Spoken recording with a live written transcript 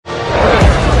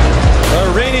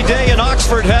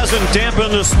Oxford hasn't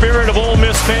dampened the spirit of Ole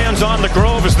Miss fans on the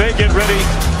Grove as they get ready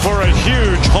for a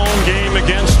huge home game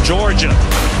against Georgia.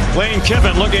 Lane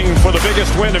Kiffin looking for the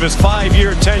biggest win of his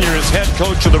 5-year tenure as head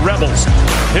coach of the Rebels.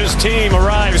 His team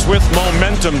arrives with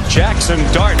momentum. Jackson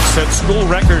Dart set school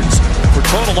records for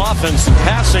total offense and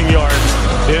passing yards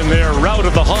in their rout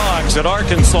of the Hogs at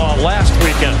Arkansas last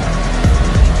weekend.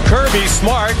 Kirby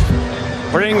Smart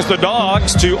brings the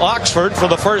Dogs to Oxford for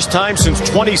the first time since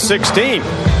 2016.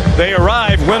 They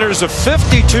arrived winners of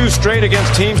 52 straight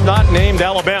against teams not named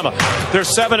Alabama. They're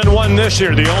 7-1 this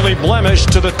year, the only blemish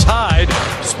to the Tide,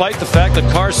 despite the fact that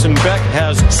Carson Beck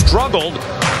has struggled.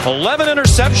 11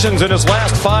 interceptions in his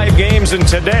last 5 games, and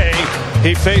today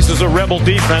he faces a Rebel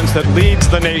defense that leads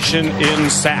the nation in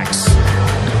sacks.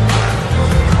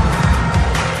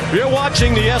 You're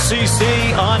watching the SEC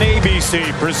on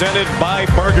ABC, presented by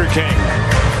Burger King.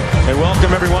 And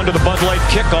welcome everyone to the Bud Light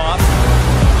kickoff.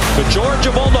 The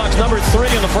Georgia Bulldogs, number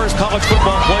 3 in the first college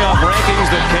football playoff rankings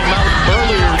that came out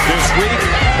earlier this week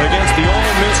against the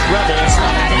Ole Miss Rebels,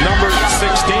 number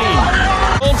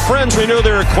 16. Old friends renew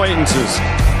their acquaintances.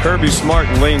 Kirby Smart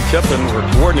and Lane Kiffin were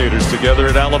coordinators together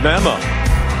at Alabama.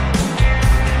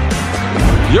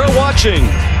 You're watching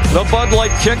the Bud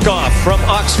Light kickoff from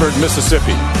Oxford,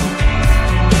 Mississippi.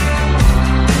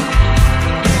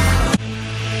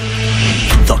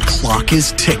 The clock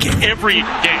is ticking. Every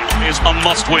game is a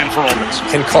must-win for Ole Miss.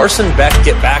 Can Carson Beck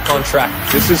get back on track?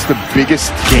 This is the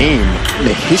biggest game in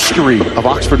the history of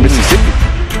Oxford, Mississippi.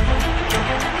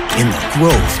 In the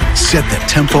Grove, set the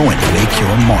tempo and make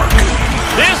your mark.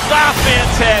 This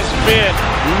offense has been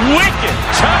wicked.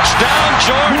 Touchdown,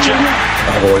 Georgia.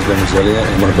 I've always been resilient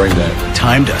and want to bring that.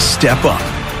 Time to step up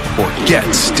or get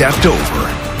stepped over.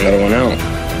 Another one out.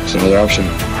 It's another option.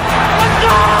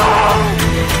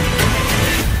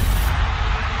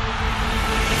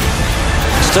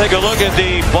 Take a look at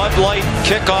the Bud Light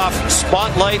kickoff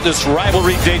spotlight. This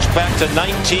rivalry dates back to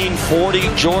 1940.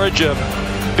 Georgia,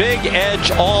 big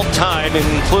edge all time,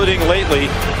 including lately.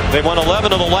 They won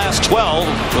 11 of the last 12,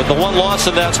 but the one loss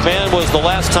in that span was the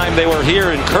last time they were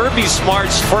here in Kirby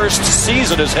Smart's first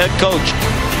season as head coach.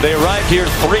 They arrived here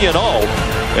 3-0,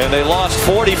 and they lost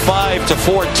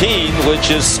 45-14,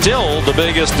 which is still the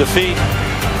biggest defeat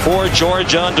for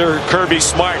Georgia under Kirby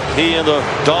Smart. He and the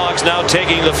Dogs now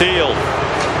taking the field.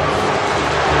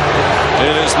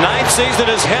 In his 9th season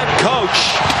as head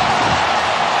coach,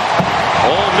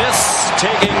 Ole Miss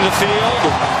taking the field.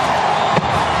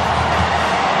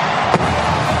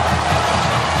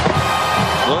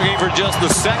 Looking for just the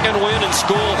 2nd win in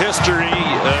school history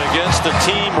against a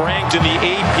team ranked in the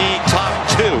AP top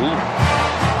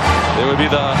 2. It would be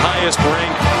the highest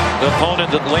ranked opponent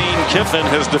that Lane Kiffin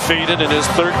has defeated in his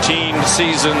 13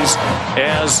 seasons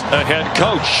as a head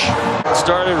coach. It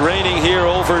started raining here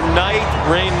overnight,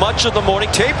 rained much of the morning,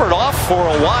 tapered off for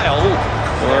a while.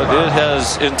 It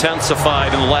has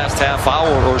intensified in the last half hour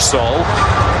or so.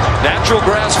 Natural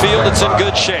grass field, it's in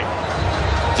good shape.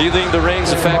 Do you think the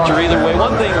rain's a factor either way?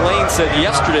 One thing Lane said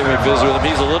yesterday when we visited with him,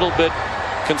 he's a little bit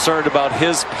concerned about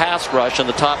his pass rush and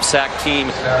the top sack team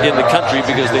in the country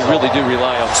because they really do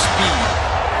rely on speed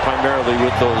primarily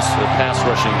with those pass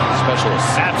rushing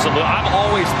specialists. Absolutely. I've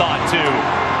always thought, too,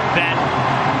 that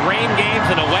rain games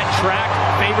and a wet track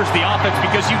favors the offense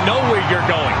because you know where you're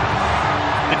going.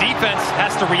 The defense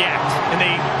has to react, and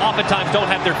they oftentimes don't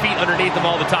have their feet underneath them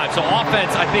all the time. So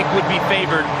offense, I think, would be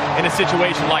favored in a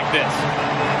situation like this.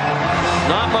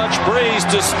 Not much breeze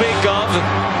to speak of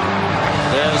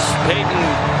as Peyton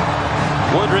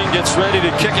Woodring gets ready to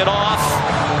kick it off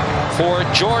for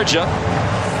Georgia.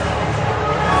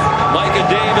 Micah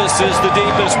Davis is the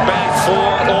deepest back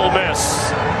for Ole Miss.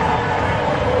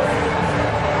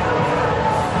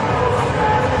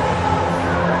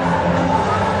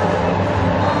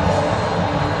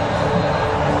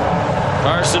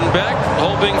 Carson Beck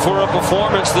hoping for a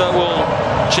performance that will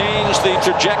change the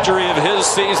trajectory of his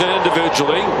season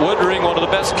individually. Woodring, one of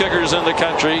the best kickers in the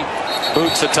country,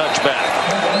 boots a touchback.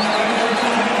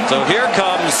 So here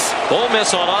comes Ole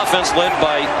Miss on offense, led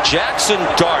by Jackson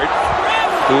Dart,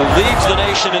 who leads the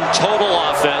nation in total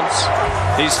offense.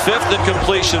 He's 5th in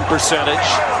completion percentage.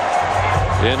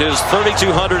 In his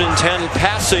 3,210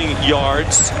 passing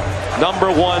yards,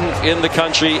 number 1 in the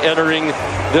country entering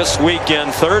this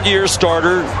weekend. 3rd-year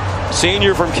starter,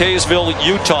 senior from Kaysville,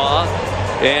 Utah.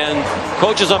 And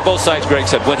coaches on both sides, Greg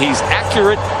said, when he's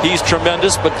accurate, he's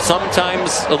tremendous, but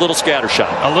sometimes a little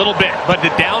scattershot. A little bit, but the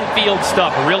downfield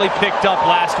stuff really picked up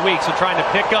last week. So trying to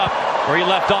pick up where he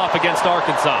left off against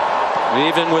Arkansas.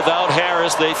 Even without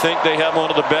Harris, they think they have one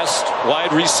of the best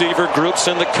wide receiver groups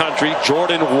in the country.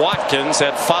 Jordan Watkins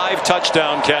had 5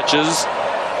 touchdown catches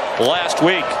last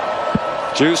week.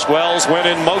 Juice Wells went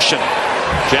in motion.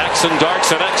 Jackson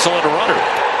Dart's an excellent runner.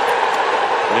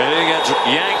 And he gets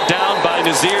yanked down by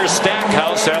Nazir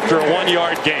Stackhouse after a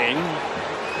 1-yard gain.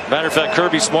 Matter of fact,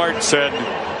 Kirby Smart said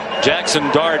Jackson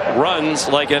Dart runs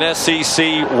like an SEC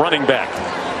running back.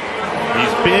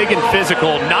 He's big and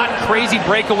physical, not crazy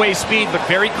breakaway speed, but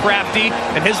very crafty,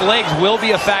 and his legs will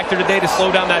be a factor today to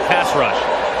slow down that pass rush.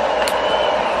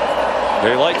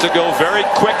 They like to go very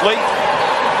quickly,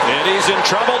 and he's in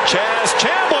trouble. Chaz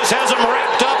Chambliss has him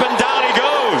wrapped up, and down he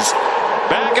goes.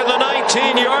 Back at the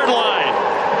 19-yard line.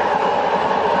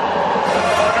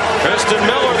 Kristen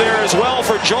Miller there as well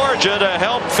for Georgia to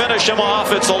help finish him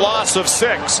off. It's a loss of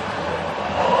 6.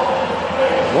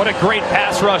 What a great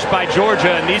pass rush by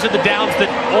Georgia, and these are the downs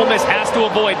that Ole Miss has to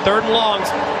avoid, 3rd and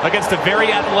longs against a very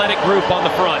athletic group on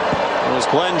the front. It was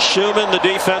Glenn Schumann, the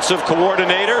defensive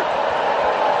coordinator.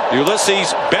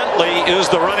 Ulysses Bentley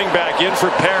is the running back in for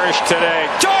Parrish today.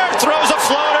 Dart throws a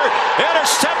floater,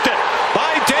 intercepted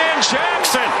by Dan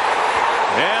Jackson.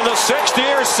 And the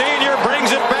 6th-year senior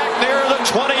brings it back near the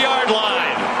 20-yard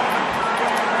line.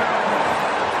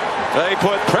 They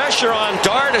put pressure on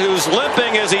Dart, who's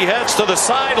limping as he heads to the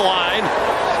sideline.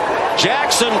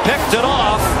 Jackson picked it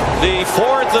off, the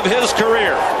 4th of his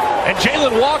career. And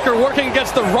Jalen Walker working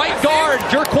against the right guard.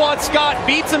 Jerquan Scott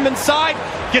beats him inside,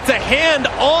 gets a hand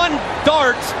on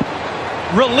Dart.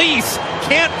 Release,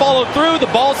 can't follow through.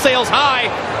 The ball sails high,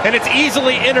 and it's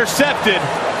easily intercepted.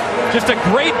 Just a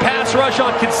great pass rush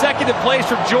on consecutive plays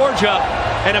from Georgia,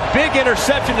 and a big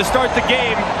interception to start the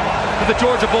game for the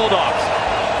Georgia Bulldogs.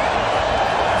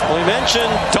 We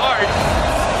mentioned Dart.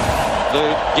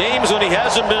 The games when he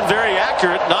hasn't been very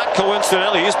accurate, not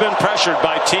coincidentally, he's been pressured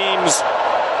by teams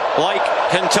like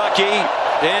Kentucky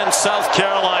and South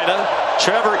Carolina.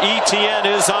 Trevor Etienne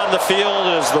is on the field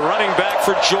as the running back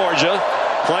for Georgia,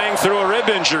 playing through a rib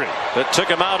injury that took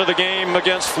him out of the game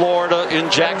against Florida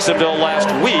in Jacksonville last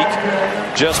week,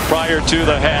 just prior to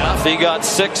the half. He got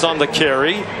 6 on the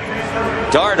carry.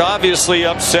 Dart obviously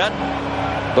upset,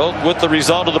 both with the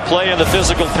result of the play and the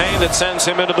physical pain that sends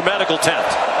him into the medical tent.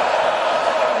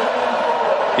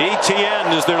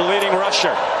 Etienne is their leading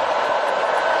rusher.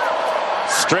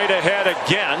 Straight ahead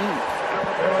again.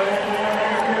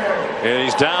 And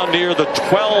he's down near the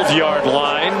 12-yard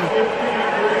line.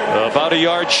 About a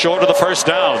yard short of the first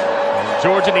down.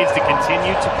 Georgia needs to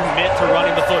continue to commit to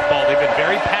running the football. They've been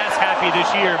very pass happy this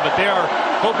year, but they are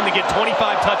hoping to get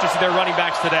 25 touches to their running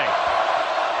backs today.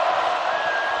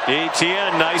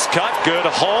 Etienne, nice cut, good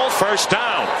hole, first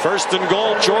down. 1st and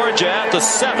goal, Georgia at the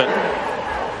 7.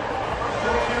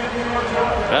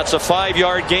 That's a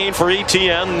 5-yard gain for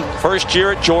Etienne. First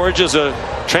year at Georgia as a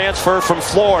transfer from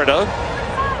Florida,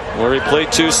 where he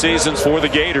played 2 seasons for the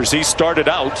Gators. He started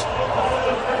out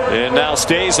and now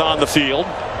stays on the field.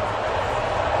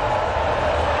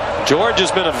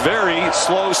 Georgia's been a very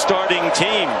slow starting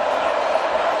team.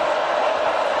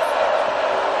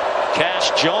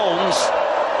 Cash Jones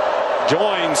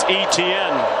joins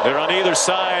Etienne. They're on either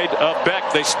side of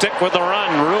Beck. They stick with the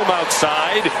run. Room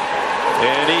outside.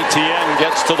 And Etienne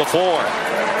gets to the 4.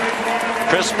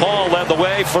 Chris Paul led the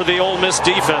way for the Ole Miss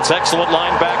defense. Excellent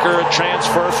linebacker, a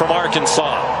transfer from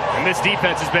Arkansas. And this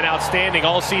defense has been outstanding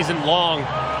all season long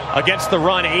against the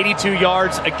run. 82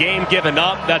 yards a game given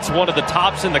up. That's one of the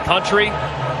tops in the country.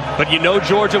 But you know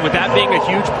Georgia, with that being a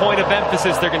huge point of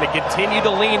emphasis, they're going to continue to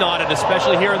lean on it,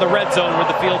 especially here in the red zone where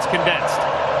the field's condensed.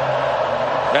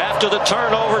 After the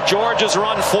turnover, Georgia's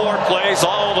run 4 plays,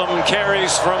 all of them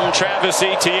carries from Travis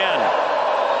Etienne.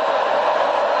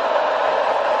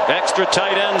 Extra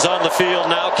tight ends on the field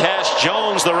now. Cash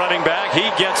Jones, the running back, he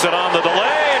gets it on the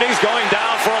delay, and he's going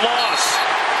down for a loss.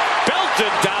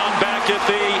 Belted down back at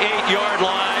the 8-yard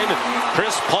line.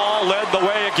 Chris Paul led the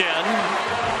way again.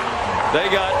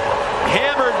 They got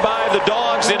hammered by the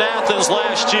Dogs in Athens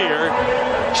last year.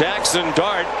 Jackson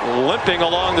Dart limping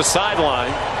along the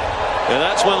sideline. And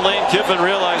that's when Lane Kiffin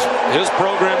realized his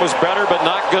program was better but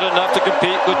not good enough to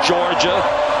compete with Georgia.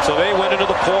 So they went into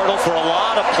the portal for a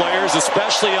lot of players,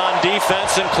 especially on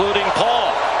defense, including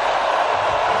Paul.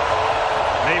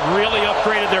 They've really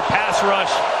upgraded their pass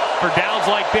rush for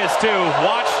downs like this, too.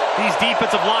 Watch these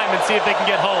defensive linemen, see if they can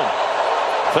get home.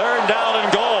 3rd down and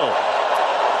goal.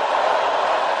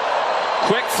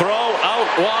 Quick throw out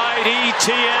wide.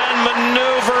 Etienne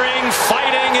maneuvering,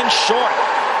 fighting, and short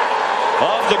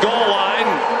of the goal line.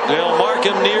 They'll mark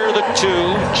him near the 2.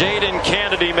 Jaden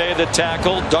Kennedy made the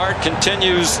tackle. Dart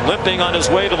continues limping on his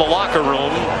way to the locker room.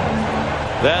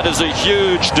 That is a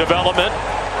huge development.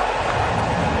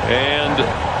 And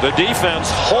the defense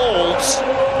holds,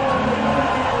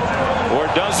 or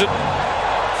does it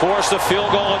force a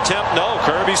field goal attempt. No,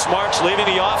 Kirby Smart's leaving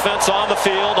the offense on the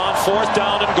field on 4th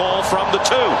down and goal from the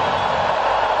 2.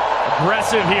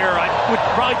 Aggressive here. I would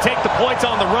probably take the points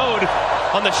on the road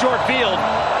on the short field.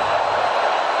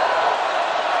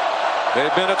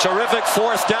 They've been a terrific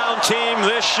 4th down team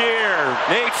this year.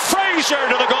 Nate Frazier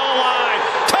to the goal line.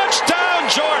 Touchdown,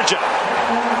 Georgia.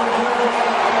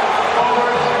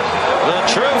 The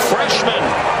true freshman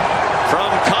from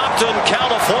Compton,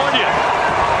 California.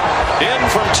 In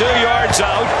from 2 yards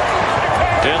out.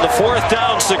 And the 4th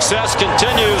down success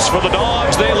continues for the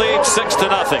Dogs. They lead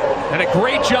 6-0. And a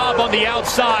great job on the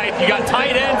outside. You got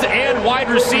tight ends and wide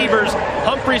receivers.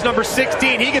 Humphreys, number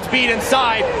 16, he gets beat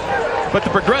inside. But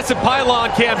the progressive pylon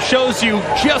cam shows you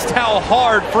just how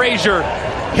hard Frazier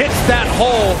hits that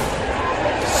hole,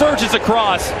 surges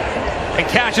across, and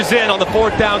cashes in on the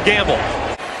 4th down gamble.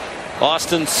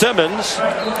 Austin Simmons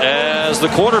as the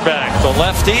quarterback. The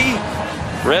lefty,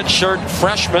 redshirt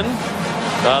freshman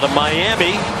out of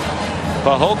Miami,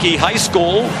 Pahokee High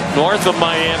School, north of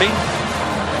Miami.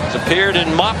 He's appeared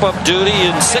in mop-up duty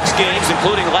in 6 games,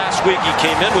 including last week. He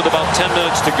came in with about 10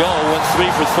 minutes to go, went 3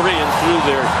 for 3 and threw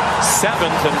their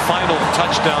 7th and final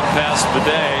touchdown pass of the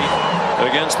day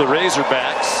against the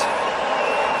Razorbacks.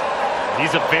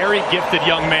 He's a very gifted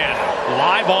young man.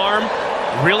 Live arm,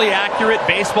 really accurate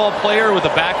baseball player with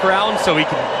a background, so he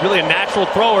can really a natural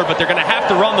thrower, but they're going to have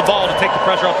to run the ball to take the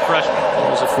pressure off the freshman.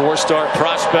 There's a 4-star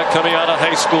prospect coming out of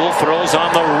high school, throws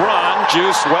on the run.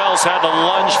 Juice Wells had to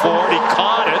lunge for it. He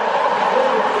caught it,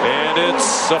 and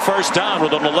it's a 1st down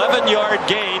with an 11-yard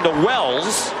gain to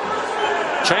Wells.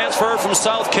 Transfer from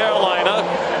South Carolina.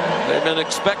 They've been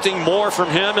expecting more from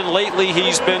him, and lately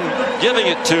he's been giving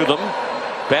it to them.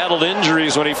 Battled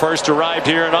injuries when he first arrived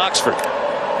here in Oxford.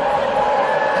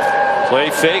 Play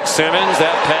fake, Simmons.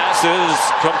 That pass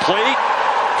is complete.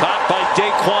 Caught by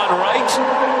Daquan Wright.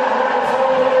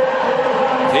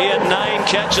 He had 9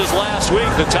 catches last week.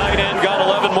 The tight end got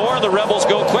 11 more. The Rebels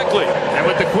go quickly. And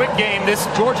with the quick game, this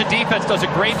Georgia defense does a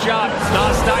great job.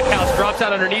 Nas Stackhouse drops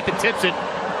out underneath and tips it.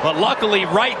 But luckily,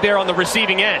 Wright there on the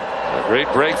receiving end. A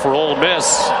great break for Ole Miss.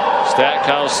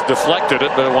 Stackhouse deflected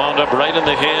it, but it wound up right in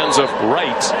the hands of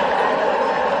Wright.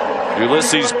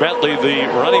 Ulysses Bentley, the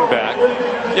running back.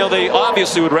 You know, they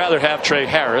obviously would rather have Trey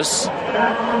Harris.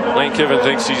 Lane Kiffin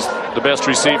thinks he's the best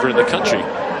receiver in the country.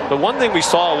 But one thing we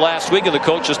saw last week, and the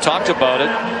coaches talked about it,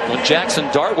 when Jackson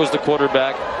Dart was the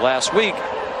quarterback last week,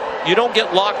 you don't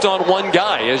get locked on one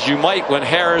guy as you might when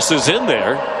Harris is in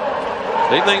there.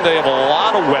 They think they have a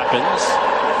lot of weapons,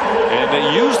 and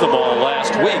they used them all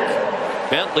last week.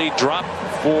 Bentley dropped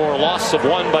for loss of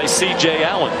 1 by C.J.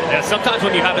 Allen. Yeah, sometimes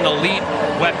when you have an elite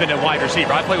weapon at wide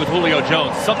receiver, I play with Julio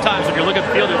Jones. Sometimes when you're looking at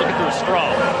the field, you're looking through a straw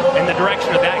in the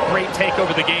direction of that great take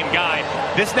over the game guy.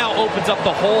 This now opens up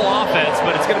the whole offense,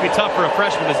 but it's going to be tough for a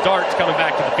freshman as Dart's coming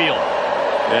back to the field.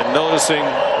 And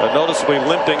noticeably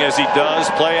limping as he does.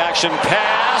 Play action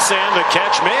pass, and the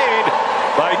catch made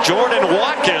by Jordan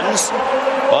Watkins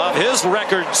of his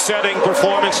record-setting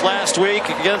performance last week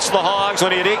against the Hogs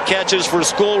when he had 8 catches for a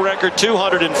school record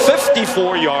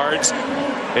 254 yards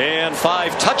and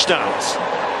 5 touchdowns,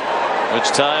 which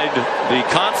tied the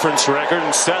conference record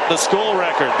and set the school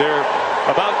record. They're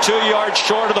about 2 yards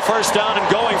short of the 1st down and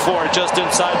going for it just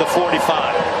inside the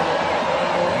 45.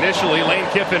 Initially, Lane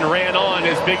Kiffin ran on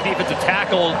his big defensive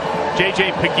tackle,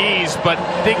 J.J. Pegues, but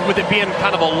I think with it being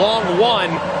kind of a long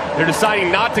one, they're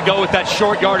deciding not to go with that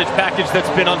short yardage package that's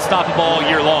been unstoppable all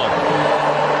year long.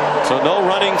 So no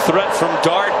running threat from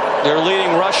Dart. Their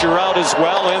leading rusher out as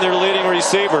well, and their leading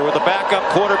receiver with the backup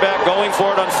quarterback going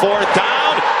for it on 4th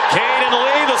down. Caden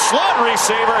Lee, the slot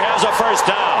receiver, has a 1st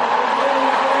down.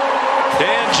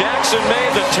 Dan Jackson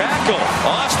made the tackle.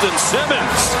 Austin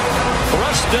Simmons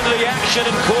thrust into the action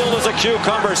and cool as a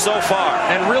cucumber so far.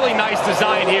 And really nice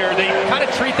design here. They kind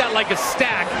of treat that like a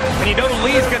stack, and you know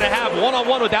Lee's going to have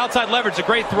one-on-one with outside leverage. A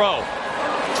great throw.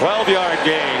 12-yard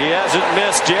gain. He hasn't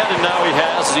missed yet, and now he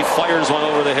has as he fires one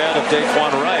over the head of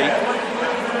Daquan Wright.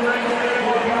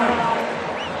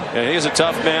 And he's a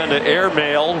tough man to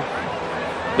airmail.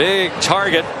 Big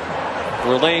target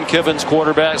for Lane Kiffin's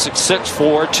quarterbacks at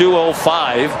 6'4",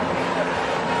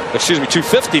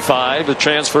 255, the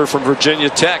transfer from Virginia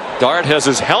Tech. Dart has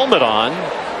his helmet on.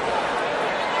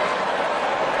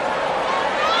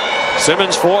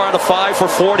 Simmons 4 out of 5 for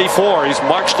 44. He's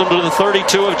marched them to the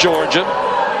 32 of Georgia.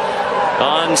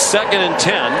 On 2nd and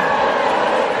 10,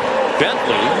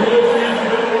 Bentley,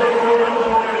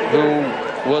 who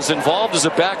was involved as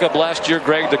a backup last year,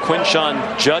 Greg, to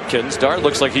Quinshon Judkins. Dart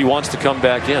looks like he wants to come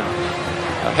back in.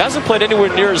 Hasn't played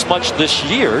anywhere near as much this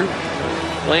year.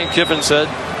 Lane Kiffin said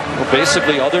Well,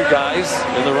 basically, other guys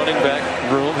in the running back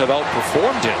room have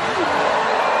outperformed him.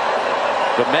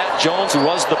 But Matt Jones, who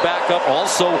was the backup,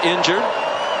 also injured.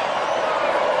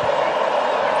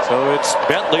 So it's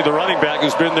Bentley, the running back,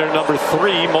 who's been their number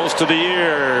 3 most of the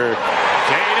year.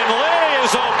 Caden Lee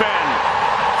is open.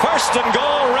 First and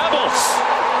goal, Rebels.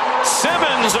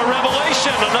 Simmons, a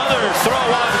revelation. Another throw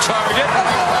on target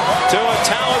to a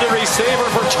talented receiver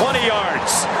for 20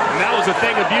 yards. And that was a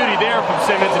thing of beauty there from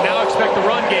Simmons. And now expect the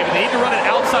run game. And they need to run it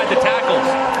outside the tackles.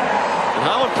 And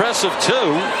how impressive,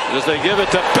 too, as they give it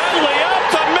to Bentley up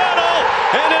the middle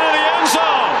and into the end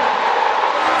zone.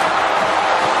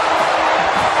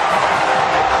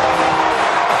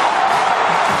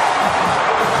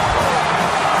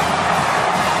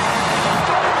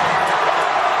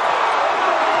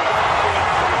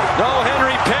 No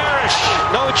Henry Parrish,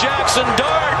 no Jackson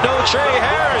Dart, no Trey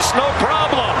Harris, no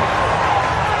problem.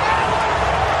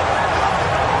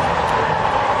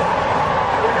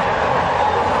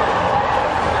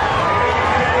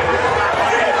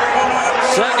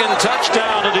 Second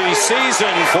touchdown of the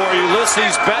season for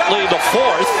Ulysses Bentley, the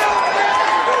 4th.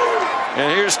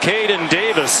 And here's Caden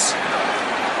Davis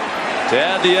to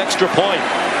add the extra point.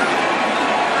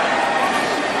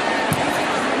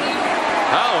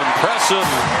 How impressive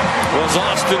was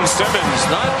Austin Simmons?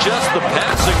 Not just the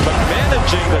passing, but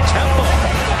managing the tempo.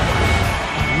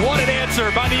 What an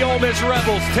answer by the Ole Miss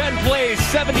Rebels. 10 plays,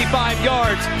 75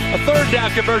 yards, a 3rd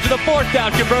down conversion, a 4th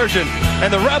down conversion.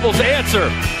 And the Rebels answer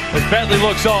as Bentley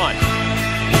looks on.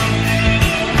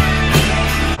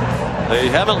 They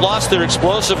haven't lost their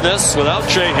explosiveness without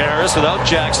Trey Harris, without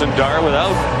Jackson Dart,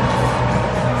 without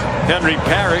Henry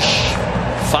Parrish.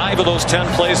 5 of those 10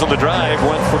 plays on the drive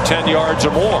went for 10 yards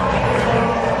or more.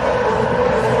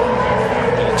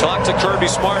 Talk to Kirby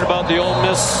Smart about the Ole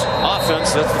Miss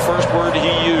offense. That's the first word he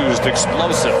used,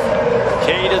 explosive.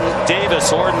 Caden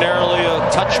Davis, ordinarily a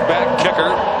touchback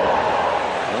kicker.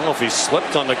 I don't know if he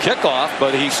slipped on the kickoff,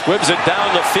 but he squibs it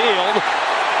down the field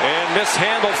and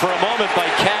mishandled for a moment by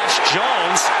Cash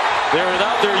Jones. They're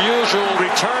without their usual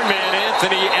return man,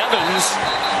 Anthony Evans.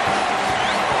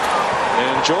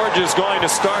 And Georgia's going to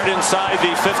start inside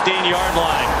the 15-yard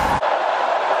line.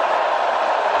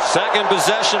 Second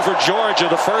possession for Georgia.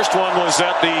 The first one was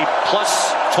at the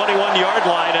plus 21-yard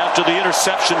line after the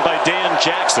interception by Dan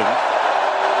Jackson.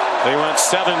 They went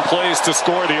 7 plays to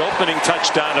score the opening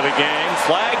touchdown of the game.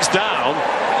 Flags down.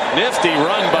 Nifty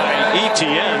run by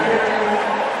Etienne.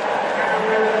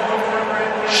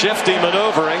 Shifty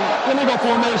maneuvering. Illegal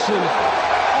formation.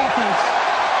 Offense.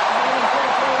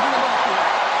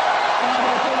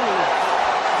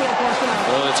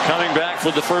 Well, it's coming back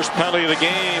for the first penalty of the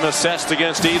game assessed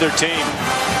against either team.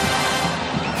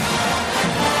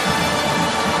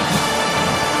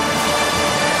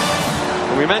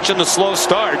 We mentioned the slow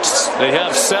starts. They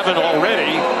have 7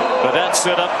 already, but that's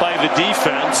set up by the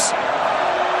defense.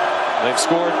 They've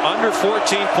scored under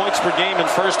 14 points per game in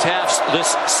first halves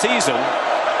this season.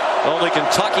 Only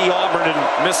Kentucky, Auburn, and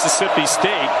Mississippi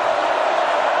State,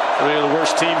 3 of the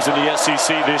worst teams in the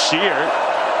SEC this year,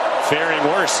 faring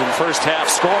worse in first half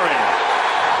scoring.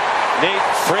 Nate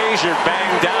Frazier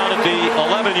banged down at the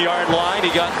 11-yard line. He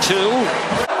got 2.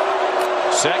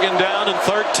 Second down and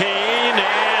 13,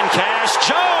 and Cash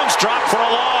Jones dropped for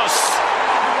a loss.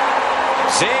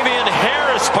 Xavier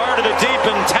Harris, part of the deep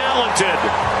and talented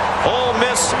Ole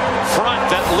Miss front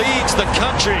that leads the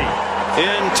country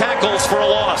in tackles for a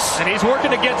loss. And he's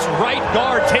working against right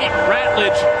guard Tate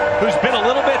Ratledge, who's been a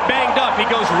little bit banged up. He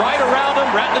goes right around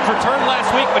him. Ratledge returned last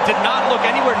week, but did not look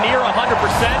anywhere near 100%.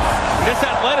 This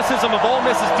athleticism of Ole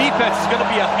Miss's defense is going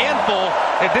to be a handful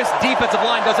if this defensive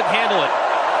line doesn't handle it.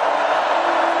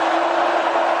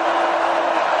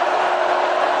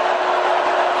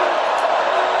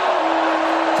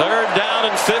 Third down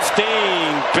and 15.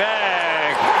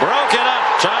 Bag. Broken up.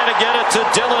 Trying to get it to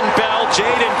Dylan Bell.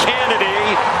 Jaden Kennedy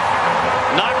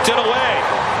knocked it away.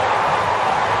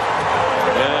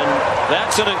 And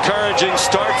that's an encouraging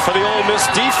start for the Ole Miss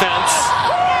defense,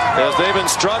 as they've been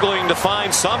struggling to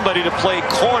find somebody to play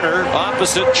corner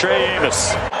opposite Trey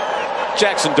Amos.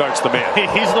 Jackson Dart's the man.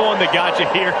 He's the one that got you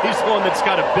here. He's the one that's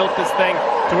kind of built this thing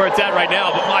to where it's at right now.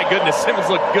 But my goodness, Simmons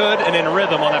looked good and in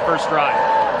rhythm on that first drive.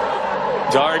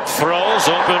 Dart throws,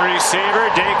 open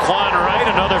receiver, Daquan Wright,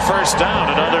 another first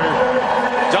down, another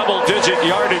double-digit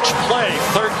yardage play,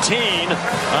 13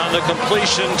 on the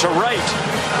completion to Wright.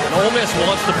 And Ole Miss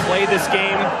wants to play this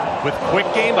game with quick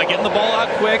game by getting the ball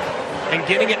out quick and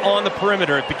getting it on the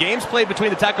perimeter. If the game's played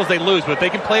between the tackles, they lose, but if they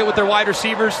can play it with their wide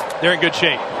receivers, they're in good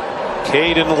shape.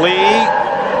 Caden Lee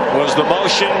was the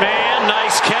motion man.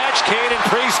 Nice catch, Caden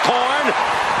Prieskorn.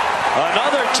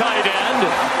 Another tight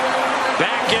end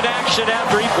Back in action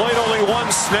after he played only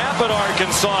one snap at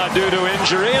Arkansas due to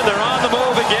injury, and they're on the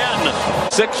move again.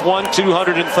 6'1",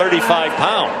 235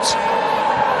 pounds.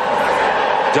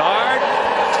 Dart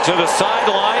to the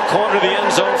sideline, corner of the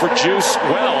end zone for Juice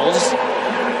Wells.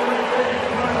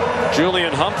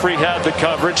 Julian Humphrey had the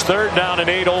coverage. 3rd down and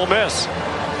 8, Ole Miss.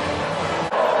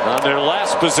 On their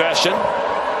last possession,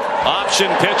 option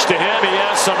pitch to him. He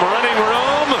has some running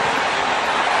room.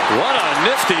 What a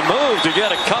nifty move to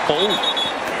get a couple.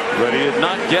 But he did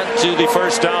not get to the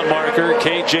first down marker.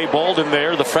 K.J. Bolden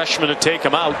there, the freshman, to take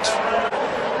him out.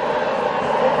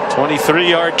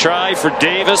 23-yard try for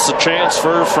Davis, a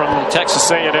transfer from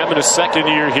Texas A&M in his 2nd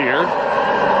year here.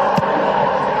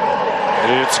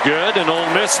 It's good, and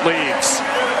Ole Miss leads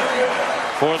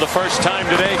for the first time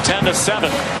today, 10-7.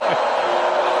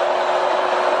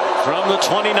 From the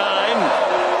 29,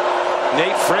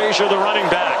 Nate Frazier, the running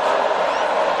back.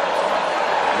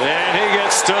 And he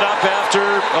gets stood up after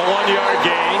a 1-yard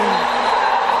gain.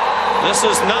 This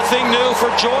is nothing new for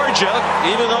Georgia.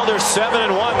 Even though they're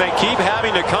 7-1, they keep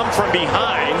having to come from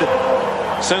behind.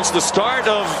 Since the start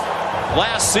of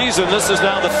last season, this is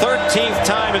now the 13th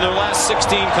time in their last 16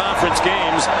 conference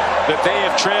games that they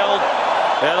have trailed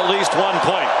at least 1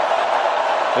 point.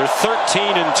 They're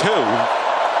 13-2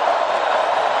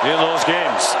 in those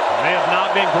games. They have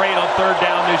not been great on 3rd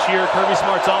down this year. Kirby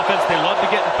Smart's offense, they love to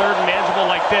get in 3rd and manageable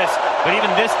like this, but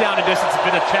even this down and distance has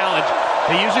been a challenge.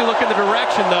 They usually look in the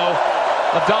direction, though,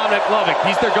 of Dominic Lovick.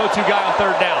 He's their go-to guy on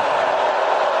 3rd down.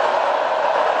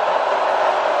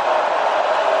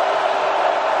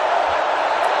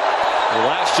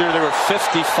 Last year, they were 55%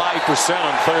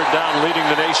 on 3rd down, leading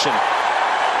the nation.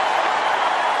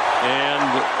 And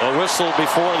a whistle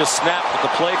before the snap with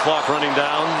the play clock running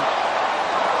down.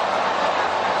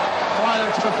 Prior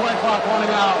to the play clock running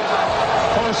out.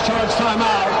 Post-charge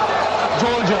timeout.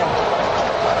 Georgia.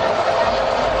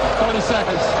 30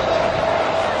 seconds.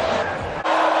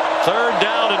 3rd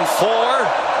down and 4.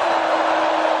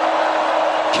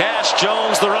 Cash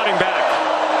Jones, the running back.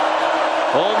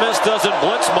 Ole Miss doesn't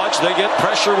blitz much. They get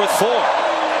pressure with 4.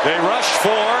 They rush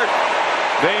 4.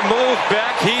 They move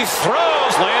back. He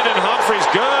throws. Landon Humphreys,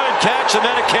 good catch, and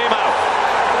then it came out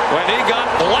when he got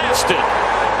blasted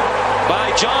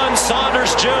by John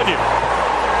Saunders Jr.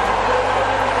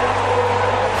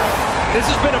 This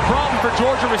has been a problem for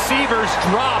Georgia receivers.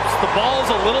 Drops. The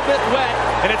ball's a little bit wet,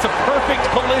 and it's a perfect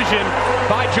collision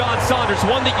by John Saunders.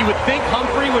 One that you would think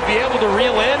Humphrey would be able to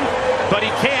reel in, but he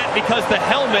can't because the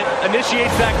helmet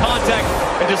initiates that contact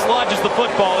and dislodges the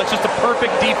football. It's just a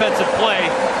perfect defensive play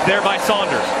there by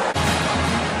Saunders.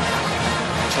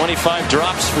 25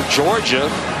 drops for Georgia.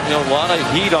 You know, a lot of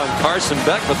heat on Carson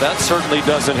Beck, but that certainly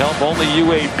doesn't help. Only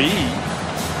UAB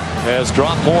has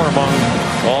dropped more among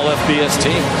all FBS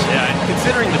teams. Yeah, and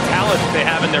considering the talent they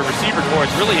have in their receiver corps,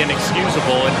 it's really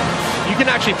inexcusable. And you can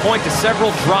actually point to several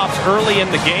drops early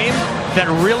in the game that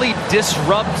really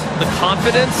disrupt the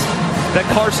confidence that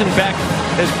Carson Beck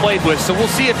has played with. So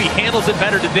we'll see if he handles it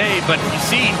better today. But you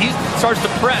see, he starts to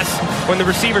press when the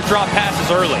receivers drop passes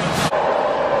early.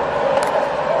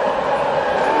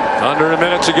 Under a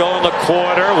minute to go in the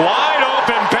quarter. Wide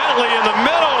open Bentley in the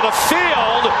middle of the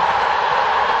field.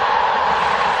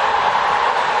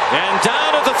 And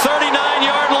down at the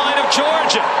 39-yard line of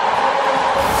Georgia.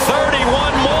 31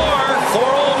 more for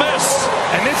Ole Miss.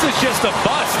 And this is just a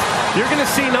bust. You're going to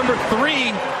see number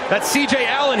 3, that's C.J.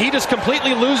 Allen. He just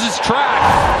completely loses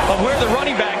track of where the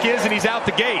running back is, and he's out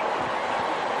the gate.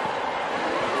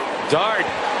 Dart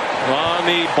on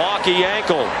the balky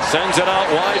ankle. Sends it out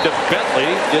wide to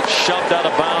Bentley. Gets shoved out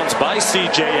of bounds by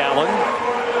C.J. Allen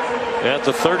at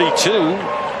the 32.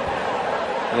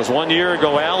 It was 1 year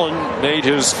ago Allen made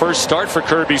his first start for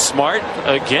Kirby Smart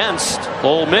against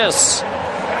Ole Miss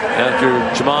after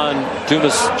Jamon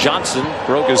Dumas-Johnson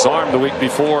broke his arm the week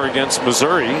before against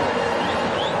Missouri.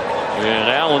 And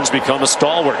Allen's become a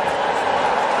stalwart.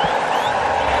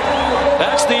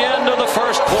 That's the end of the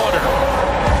first quarter.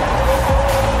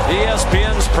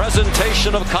 ESPN's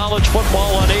presentation of college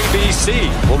football on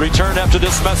ABC will return after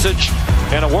this message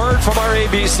and a word from our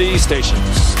ABC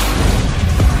stations.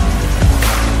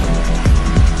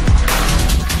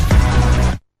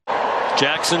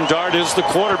 Jackson Dart is the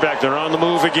quarterback. They're on the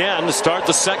move again to start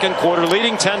the second quarter,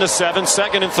 leading 10-7,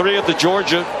 2nd and 3 at the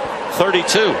Georgia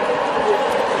 32.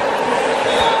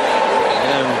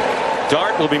 And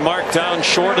Dart will be marked down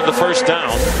short of the first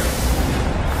down.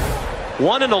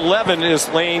 1-11 is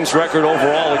Lane's record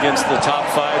overall against the top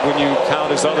 5 when you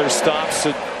count his other stops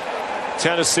at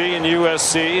Tennessee and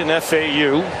USC and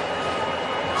FAU.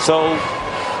 So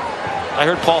I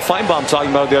heard Paul Feinbaum talking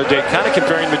about it the other day, kind of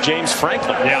comparing him to James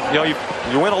Franklin. Yeah. You know,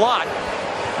 you win a lot.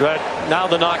 But now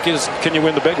the knock is, can you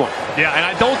win the big one? Yeah, and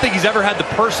I don't think he's ever had the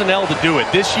personnel to do it.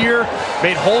 This year,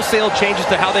 made wholesale changes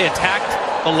to how they attacked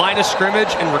the line of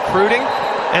scrimmage and recruiting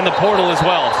and the portal as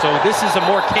well. So this is a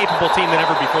more capable team than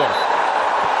ever before.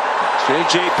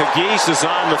 J.J. Pegues is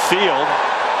on the field.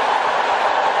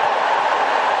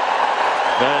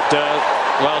 But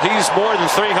while he's more than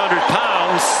 300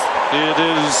 pounds, it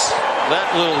is that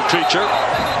little creature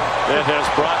that has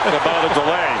brought about a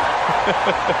delay.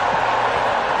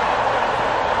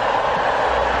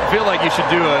 I feel like you should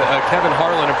do a Kevin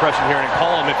Harlan impression here and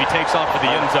call him if he takes off for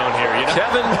the end zone here. You know?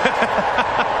 Kevin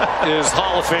is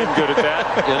Hall of Fame good at that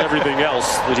and everything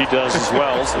else that he does as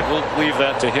well. So we'll leave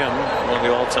that to him, one of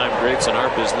the all-time greats in our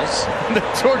business. The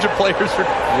Georgia players are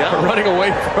running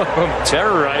away from him.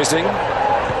 Terrorizing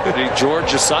the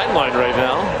Georgia sideline right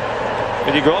now.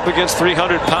 And you go up against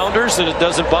 300-pounders and it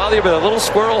doesn't bother you, but a little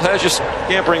squirrel has you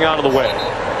scampering out of the way.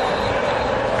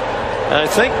 And I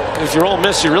think if you're Ole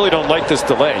Miss, you really don't like this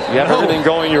delay. You have everything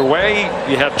going your way.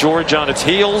 You have Georgia on its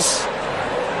heels.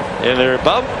 And they're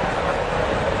about,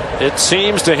 it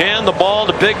seems, to hand the ball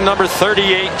to big number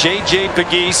 38, J.J.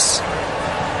 Pegues,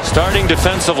 starting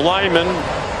defensive lineman,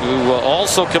 who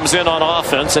also comes in on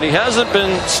offense. And he hasn't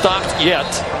been stopped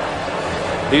yet.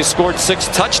 He's scored 6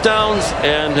 touchdowns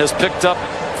and has picked up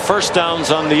first downs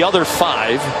on the other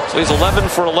 5. So he's 11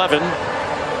 for 11.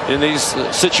 In these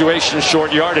situations,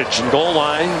 short yardage and goal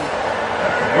line.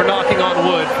 We're knocking on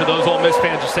wood. For those Ole Miss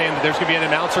fans are saying that there's going to be an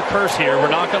announcer curse here.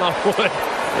 We're knocking on wood.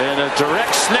 And a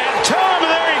direct snap to him,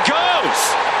 and there he goes.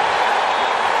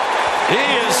 He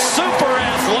is super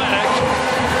athletic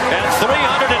at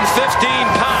 315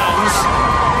 pounds,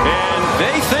 and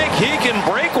they think he can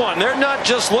break one. They're not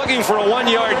just looking for a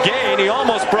 1-yard gain. He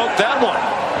almost broke that one.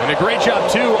 And a great job,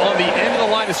 too, on the end of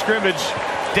the line of scrimmage.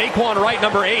 Daquan Wright,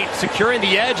 number 8, securing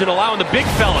the edge and allowing the big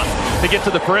fella to get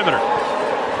to the perimeter.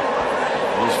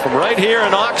 He's from right here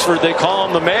in Oxford. They call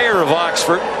him the mayor of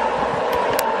Oxford.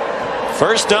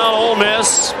 First down, Ole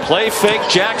Miss. Play fake,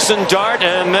 Jackson Dart,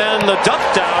 and then the dump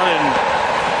down. And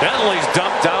Bentley's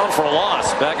dumped down for a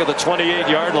loss back at the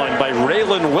 28-yard line by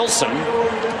Raylan Wilson.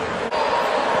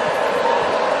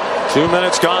 2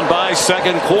 minutes gone by,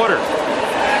 second quarter.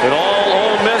 And all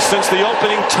Ole Miss since the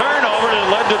opening turnover that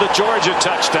led to the Georgia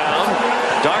touchdown.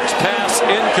 Dart's pass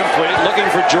incomplete, looking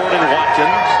for Jordan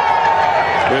Watkins.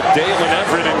 With Dalen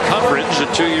Everett in coverage, a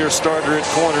 2-year starter at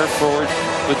corner for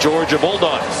the Georgia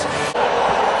Bulldogs.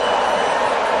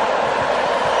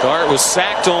 Dart was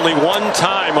sacked only 1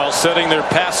 time while setting their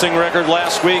passing record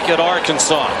last week at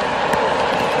Arkansas.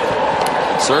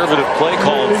 Conservative play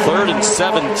call, 3rd and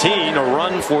 17, a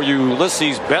run for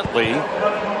Ulysses Bentley.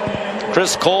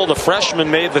 Chris Cole, the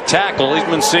freshman, made the tackle. He's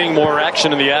been seeing more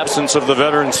action in the absence of the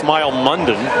veteran Smile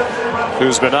Munden,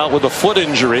 who's been out with a foot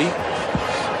injury.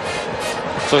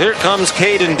 So here comes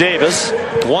Caden Davis,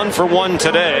 1 for 1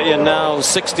 today, and now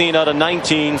 16 out of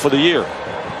 19 for the year.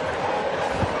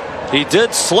 He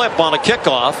did slip on a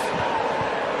kickoff.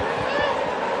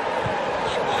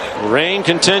 Rain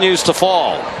continues to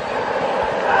fall.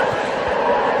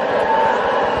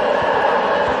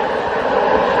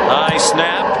 High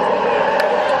snap.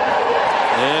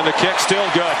 And the kick still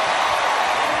good.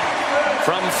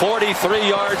 From 43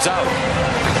 yards out.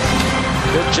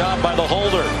 Good job by the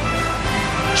holder,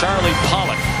 Charlie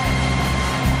Pollock.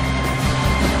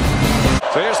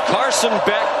 So here's Carson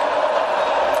Beck.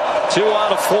 2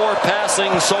 out of 4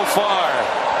 passing so far.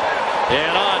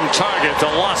 And on target to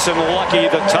Lawson Lucky,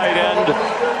 the tight end,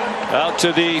 out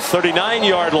to the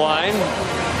 39-yard line.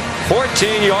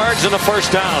 14 yards and a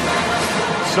first down.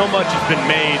 So much has been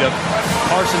made of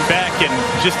Carson Beck and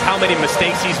just how many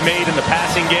mistakes he's made in the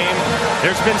passing game.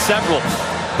 There's been several,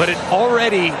 but it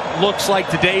already looks like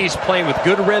today he's playing with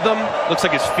good rhythm. Looks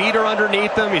like his feet are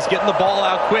underneath him. He's getting the ball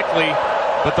out quickly,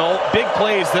 but the big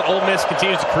plays that Ole Miss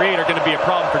continues to create are going to be a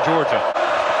problem for Georgia.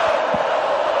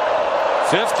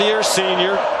 5th-year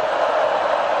senior,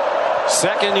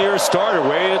 2nd-year starter,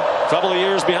 waited a couple of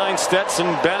years behind Stetson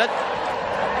Bennett.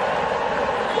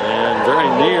 And very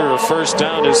near a first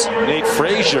down is Nate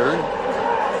Frazier.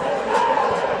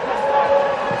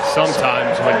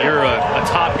 Sometimes when you're a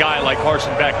top guy like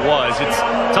Carson Beck was, it's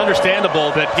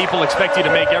understandable that people expect you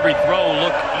to make every throw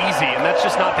look easy, and that's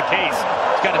just not the case.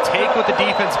 He's got to take what the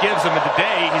defense gives him, and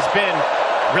today he's been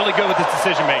really good with his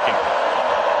decision making.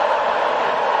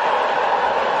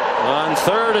 On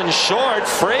 3rd and short,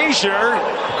 Frazier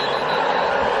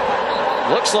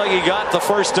looks like he got the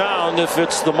first down. If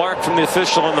it's the mark from the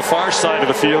official on the far side of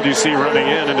the field you see running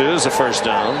in, and it is a first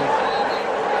down.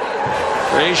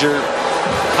 Frazier,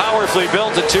 powerfully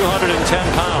built at 210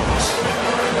 pounds.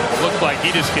 Looked looked like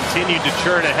he just continued to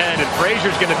churn ahead, and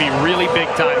Frazier's going to be really big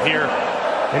time here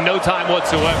in no time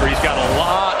whatsoever. He's got a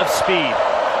lot of speed.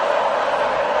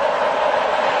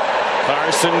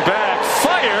 Carson Beck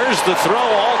fires, the throw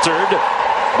altered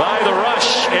by the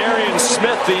rush. Arian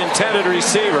Smith, the intended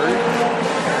receiver.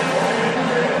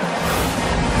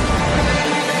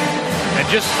 And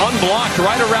just unblocked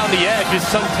right around the edge is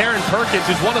son Taron Perkins,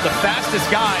 who's one of the fastest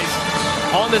guys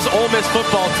on this Ole Miss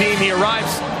football team. He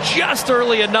arrives just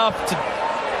early enough to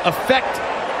affect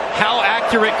how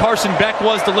accurate Carson Beck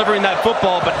was delivering that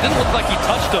football, but it didn't look like he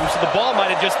touched him, so the ball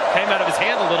might have just came out of his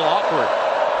hand a little awkward.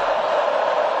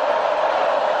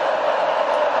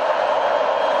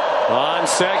 On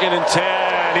 2nd and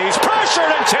 10, he's pressured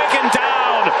and taken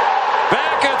down.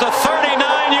 Back at the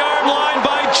 39-yard line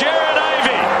by Jared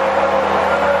Ivey.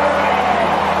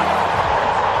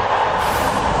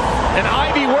 And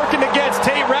Ivey working against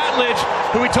Tate Ratledge,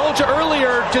 who we told you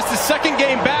earlier, just his second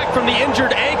game back from the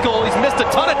injured ankle. He's missed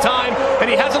a ton of time, and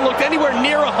he hasn't looked anywhere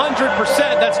near 100%.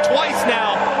 That's twice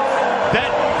now that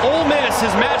Ole Miss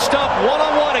has matched up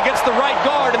one-on-one against the right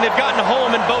guard, and they've gotten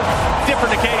home in both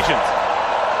different occasions.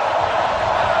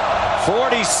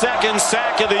 42nd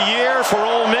sack of the year for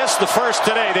Ole Miss, the first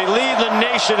today. They lead the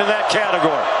nation in that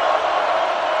category.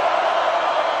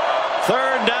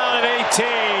 3rd down and 18.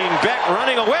 Beck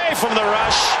running away from the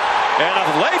rush. And a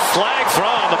late flag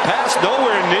thrown. The pass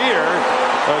nowhere near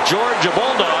a Georgia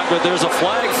Bulldog, but there's a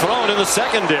flag thrown in the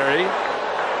secondary.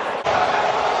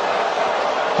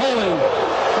 Holding,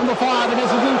 number 5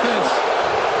 against the defense.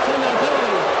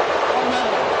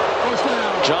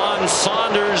 John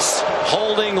Saunders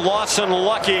holding Lawson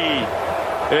Lucky.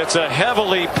 It's a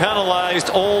heavily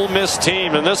penalized Ole Miss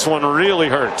team, and this one really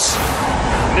hurts.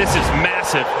 This is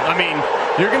massive. I mean,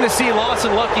 you're going to see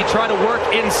Lawson Lucky try to work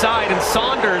inside, and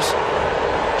Saunders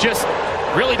just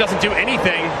really doesn't do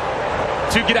anything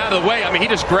to get out of the way. I mean, he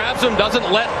just grabs him,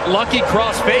 doesn't let Lucky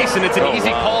cross face, and it's an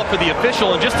easy call for the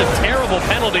official, and just a terrible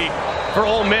penalty for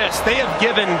Ole Miss. They have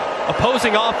given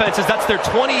opposing offenses, that's their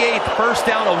 28th first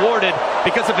down awarded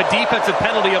because of a defensive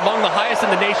penalty, among the highest in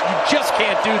the nation. You just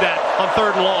can't do that on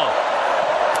 3rd and long.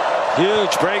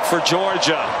 Huge break for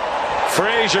Georgia.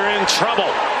 Frazier in trouble.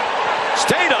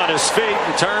 Stayed on his feet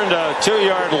and turned a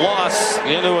 2-yard loss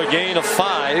into a gain of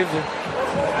 5.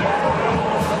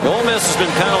 Ole Miss has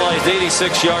been penalized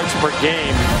 86 yards per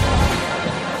game.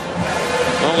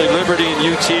 Only Liberty and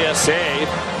UTSA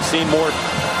seen more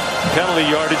penalty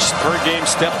yardage per game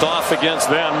stepped off against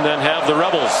them than have the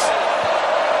Rebels.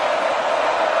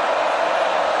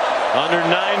 Under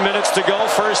 9 minutes to go,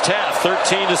 first half.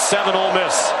 13-7 Ole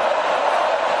Miss.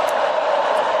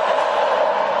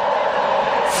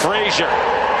 Frazier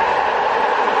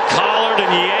collared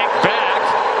and yanked back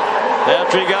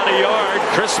after he got a yard.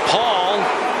 Chris Paul,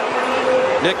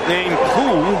 nicknamed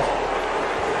Pooh,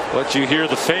 but you hear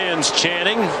the fans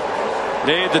chanting,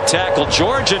 made the tackle.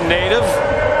 Georgia native,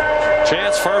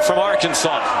 transfer from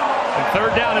Arkansas. And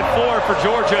 3rd down and 4 for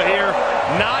Georgia here.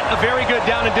 Not a very good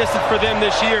down and distance for them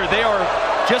this year. They are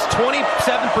just 27%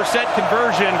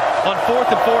 conversion on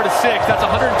 4th and 4 to 6. That's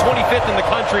 125th in the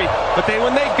country. But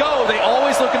when they go, they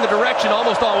always look in the direction,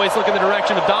 almost always look in the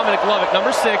direction of Dominic Lovett,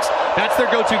 number 6. That's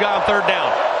their go-to guy on 3rd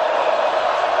down.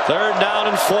 3rd down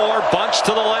and 4. Bunch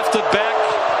to the left of Beck.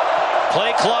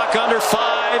 Play clock under 5.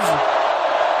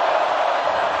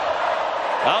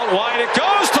 Out wide it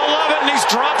goes to Lovett, and he's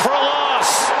dropped for a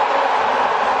loss.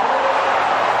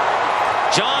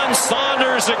 John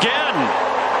Saunders again.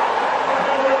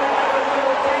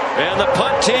 And the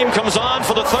punt team comes on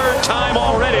for the 3rd time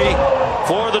already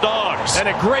for the Dogs. And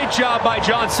a great job by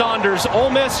John Saunders. Ole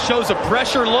Miss shows a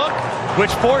pressure look,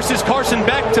 which forces Carson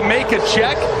Beck to make a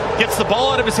check. Gets the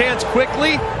ball out of his hands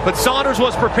quickly, but Saunders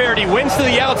was prepared. He wins to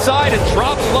the outside and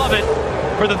drops Lovett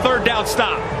for the 3rd down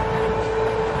stop.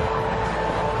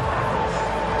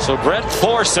 So Brett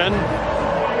Thorson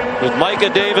with Micah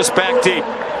Davis back deep.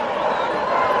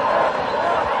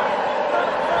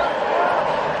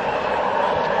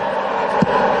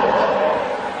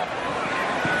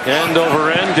 End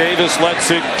over end, Davis lets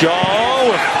it go.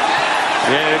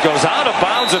 And it goes out of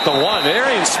bounds at the 1.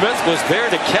 Arian Smith was there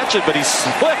to catch it, but he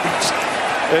slipped.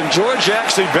 And Georgia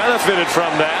actually benefited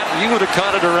from that. He would have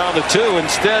caught it around the 2.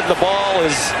 Instead, the ball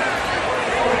is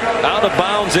out of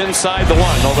bounds inside the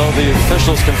 1, although the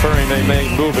officials conferring they may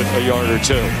move it a yard or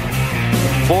 2.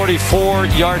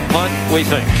 44-yard punt, we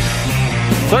think.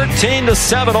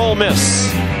 13-7 Ole Miss.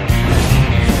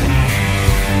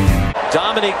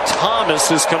 Dominic Thomas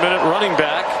has come in at running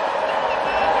back.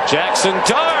 Jackson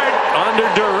Dart under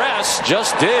duress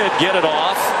just did get it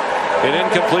off. An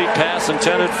incomplete pass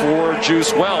intended for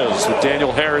Juice Wells with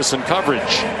Daniel Harris in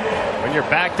coverage. When you're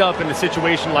backed up in a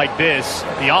situation like this,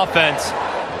 the offense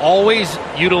always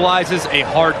utilizes a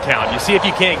hard count. You see if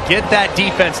you can't get that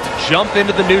defense to jump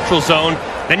into the neutral zone,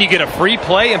 then you get a free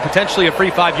play and potentially a free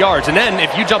 5 yards. And then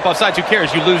if you jump offsides, who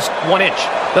cares? You lose 1 inch.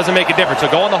 Doesn't make a difference. So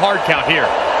go on the hard count here.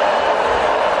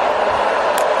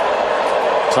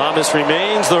 Thomas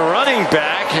remains the running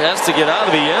back, has to get out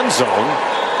of the end zone.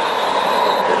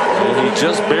 And he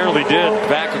just barely did,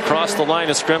 back across the line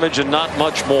of scrimmage and not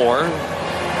much more.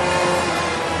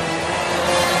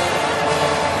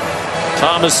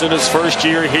 Thomas in his first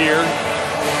year here.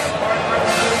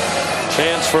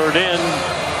 Transferred in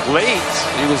late.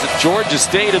 He was at Georgia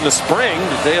State in the spring.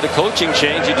 They had a coaching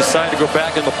change. He decided to go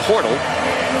back in the portal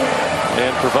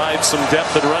and provide some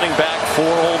depth at running back for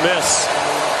Ole Miss.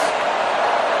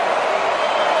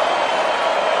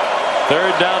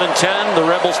 3rd down and 10. The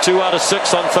Rebels 2 out of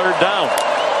 6 on 3rd down.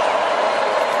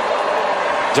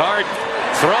 Dart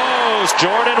throws.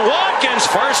 Jordan Watkins,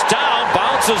 first down,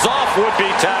 bounces off would-be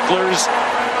tacklers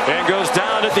and goes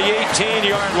down at the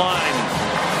 18-yard line.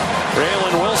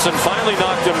 Braylon Wilson finally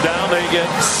knocked him down. They get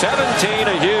 17,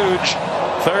 a huge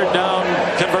 3rd down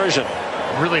conversion.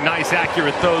 Really nice,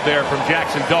 accurate throw there from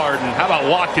Jackson Dart. And how about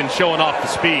Watkins showing off the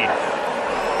speed?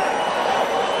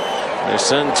 They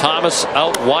send Thomas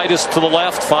out widest to the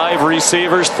left. 5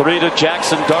 receivers, 3 to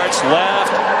Jackson Dart's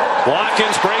left.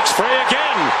 Watkins breaks free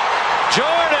again.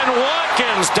 Jordan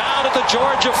Watkins down at the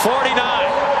Georgia 49.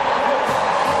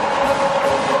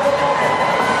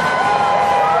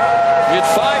 He had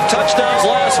 5 touchdowns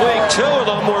last week. 2 of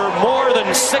them were more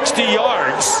than 60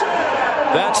 yards.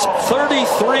 That's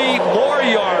 33 more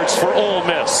yards for Ole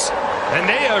Miss. And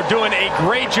they are doing a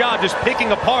great job just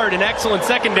picking apart an excellent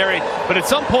secondary. But at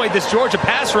some point, this Georgia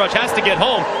pass rush has to get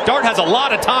home. Dart has a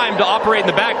lot of time to operate in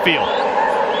the backfield.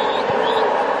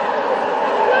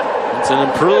 It's an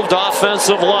improved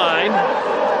offensive line.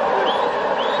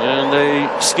 And they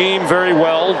scheme very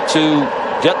well to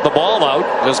get the ball out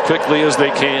as quickly as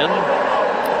they can.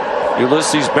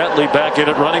 Ulysses Bentley back in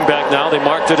at running back now. They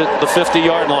marked it at the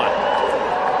 50-yard line.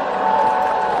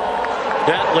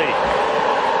 Bentley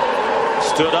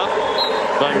stood up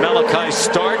by Malachi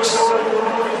Starks.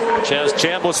 Chaz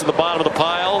Chambliss at the bottom of the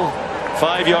pile.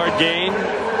 5-yard gain.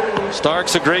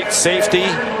 Starks a great safety.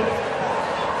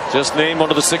 Just named one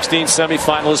of the 16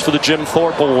 semifinalists for the Jim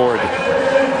Thorpe Award.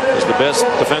 He's the best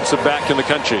defensive back in the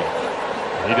country.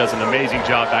 He does an amazing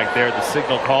job back there, the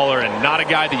signal caller, and not a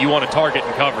guy that you want to target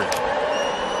in coverage.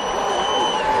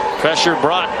 Pressure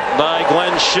brought by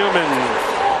Glenn Schumann.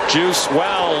 Juice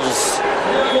Wells.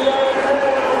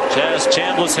 Chaz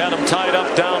Chambliss had him tied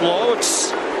up down low.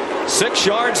 It's 6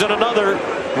 yards and another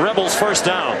Rebels first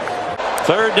down.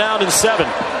 3rd down and 7.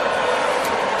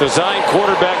 Design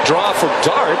quarterback draw for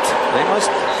Dart. They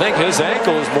must think his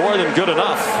ankle is more than good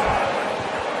enough.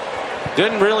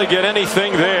 Didn't really get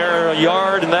anything there. A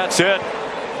yard and that's it.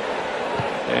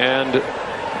 And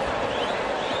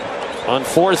on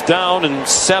 4th down and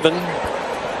 7,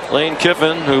 Lane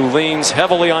Kiffin, who leans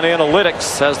heavily on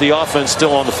analytics, has the offense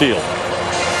still on the field.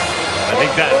 I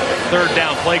think that 3rd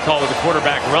down play call with the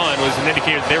quarterback run was an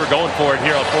indicator that they were going for it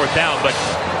here on 4th down. But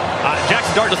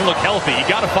Jackson Dart doesn't look healthy. You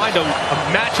got to find a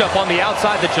matchup on the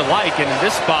outside that you like. And in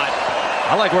this spot,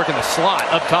 I like working the slot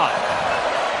up top.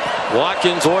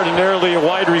 Watkins, ordinarily a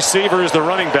wide receiver, is the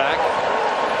running back.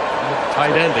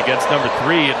 Tight end against number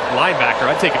 3 at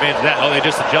linebacker. I'd take advantage of that. Oh, they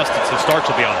just adjusted, so Starks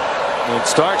will be on it. And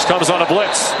Starks comes on a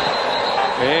blitz.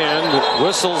 And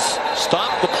whistles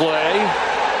stop the play.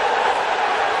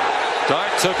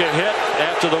 Dart took a hit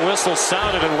after the whistle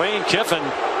sounded, and Lane Kiffin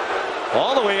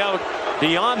all the way out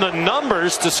beyond the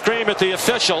numbers to scream at the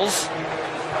officials.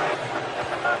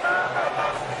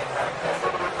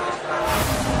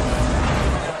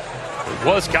 It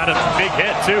was kind of a big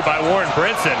hit, too, by Warren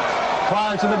Brinson.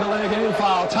 Prior to the delay game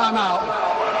foul, timeout.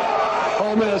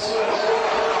 Ole Miss.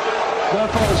 Their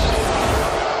first.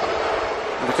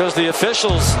 Because the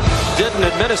officials didn't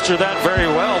administer that very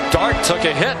well, Dart took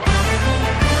a hit.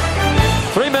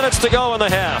 3 minutes to go in the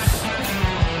half.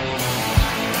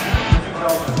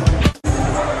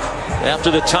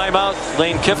 After the timeout,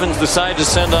 Lane Kiffin decided to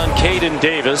send on Caden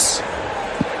Davis.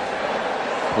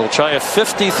 We'll try a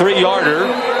 53-yarder.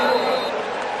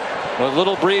 What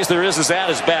little breeze there is at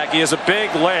his back. He has a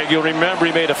big leg. You'll remember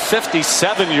he made a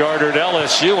 57-yarder at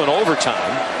LSU in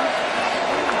overtime.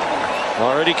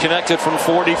 Already connected from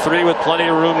 43 with plenty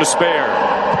of room to spare.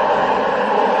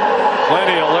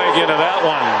 Plenty of leg into that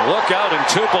one. Look out in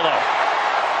Tupelo.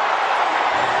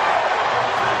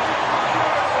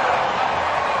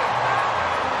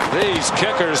 These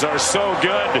kickers are so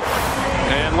good.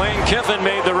 And Lane Kiffin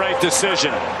made the right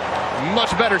decision.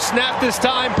 Much better snap this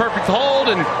time. Perfect hold.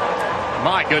 And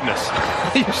My goodness.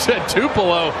 You said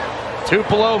Tupelo.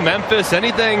 Tupelo, Memphis,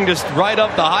 anything just right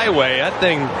up the highway. That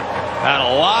thing had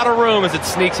a lot of room as it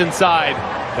sneaks inside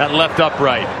that left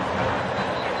upright.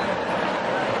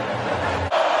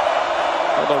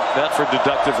 How about that for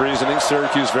deductive reasoning?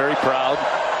 Syracuse very proud.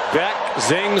 Beck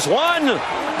zings one.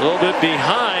 A little bit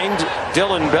behind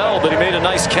Dylan Bell, but he made a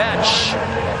nice catch.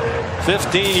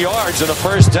 15 yards and a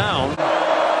first down.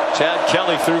 Chad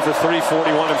Kelly threw for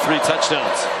 341 and 3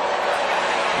 touchdowns.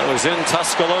 That was in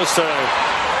Tuscaloosa.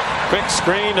 Quick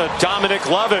screen to Dominic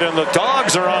Lovett, and the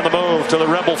Dogs are on the move to the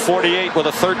Rebel 48 with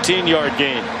a 13-yard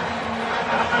gain.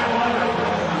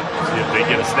 See if they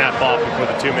get a snap off before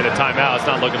the 2-minute timeout. It's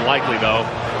not looking likely, though.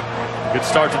 Good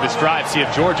start to this drive. See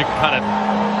if Georgia can kind of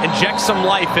inject some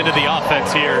life into the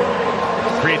offense here.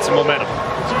 Create some momentum.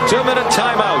 2-minute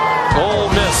timeout. Ole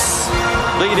Miss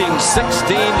leading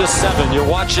 16-7. You're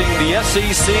watching the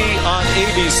SEC on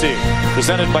ABC,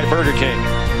 presented by Burger King.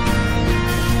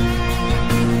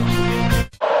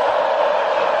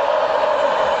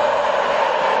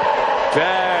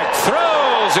 Back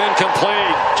throws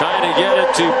incomplete. Trying to get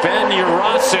it to Ben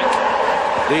Urosic,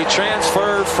 the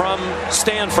transfer from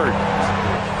Stanford.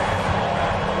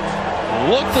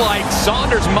 Looked like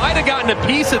Saunders might have gotten a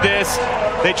piece of this.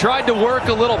 They tried to work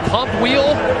a little pump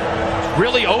wheel.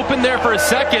 Really open there for a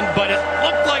second, but it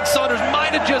looked like Saunders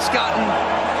might have just gotten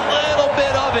a little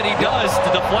bit of it. He does to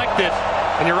deflect it,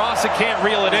 and Urosic can't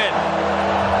reel it in.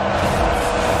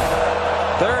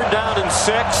 3rd down and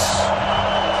 6.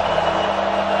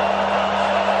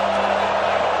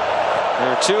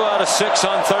 They're 2 out of 6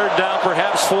 on 3rd down,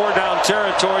 perhaps 4 down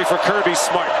territory for Kirby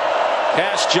Smart.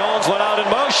 Cash Jones went out in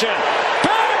motion.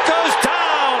 Back goes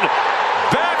down.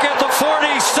 Back at the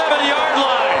 47-yard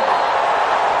line.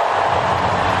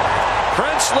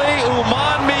 Princely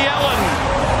Umanmielen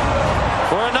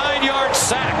for a 9-yard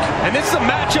sack. And this is a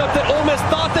matchup that Ole Miss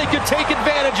thought they could take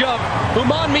advantage of.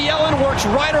 Umanmielen works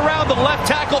right around the left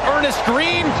tackle, Ernest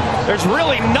Green. There's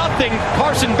really nothing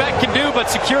Carson Beck can do but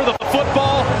secure the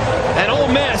football. And Ole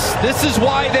Miss, this is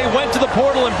why they went to the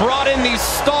portal and brought in these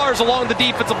stars along the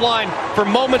defensive line for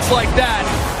moments like that.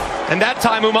 And that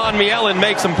time Umanmielen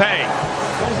makes them pay.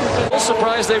 I'm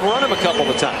surprised they've run him a couple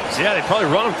of times. Yeah, they probably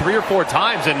run him 3 or 4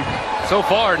 times, and so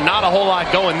far not a whole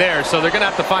lot going there. So they're going to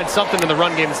have to find something in the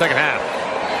run game in the second half.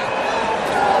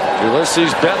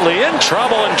 Ulysses Bentley in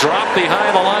trouble and dropped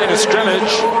behind the line of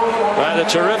scrimmage by the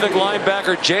terrific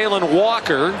linebacker Jalen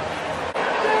Walker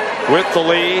with the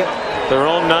lead. Their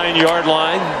own 9-yard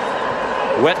line.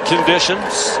 Wet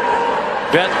conditions.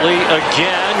 Bentley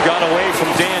again got away from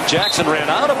Dan Jackson, ran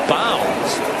out of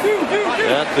bounds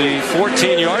at the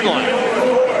 14-yard line.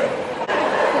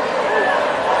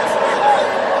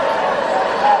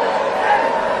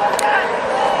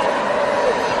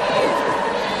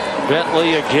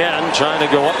 Bentley again trying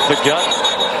to go up the gut.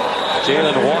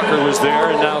 Jalen Walker was there,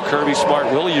 and now Kirby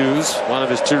Smart will use one of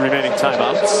his 2 remaining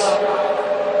timeouts.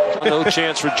 No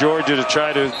chance for Georgia to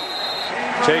try to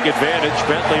take advantage.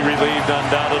 Bentley relieved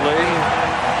undoubtedly.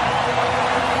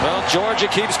 Well, Georgia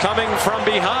keeps coming from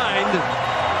behind.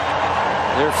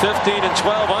 They're 15 and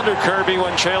 12 under Kirby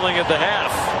when trailing at the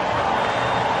half.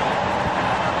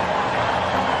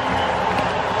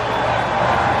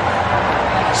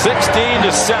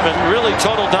 (16-7), really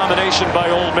total domination by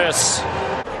Ole Miss.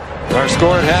 Our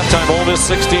score at halftime: Ole Miss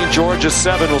 16, Georgia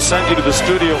 7. We'll send you to the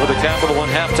studio for the Capital One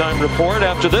halftime report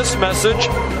after this message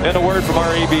and a word from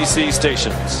our ABC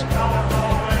stations.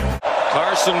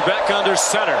 Carson Beck under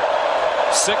center.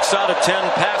 6 out of 10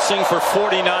 passing for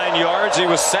 49 yards. He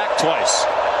was sacked twice.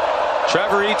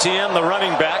 Trevor Etienne, the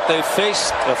running back, they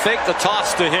faked the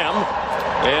toss to him.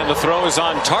 And the throw is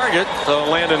on target.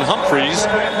 Landon Humphreys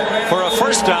for a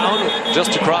first down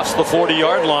just across the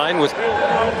 40-yard line with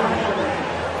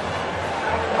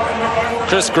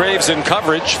Chris Graves in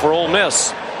coverage for Ole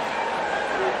Miss.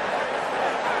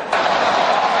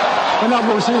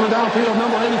 Another receiver downfield,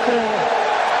 number 84.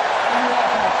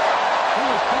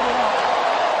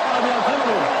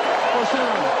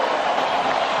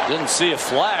 Didn't see a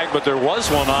flag, but there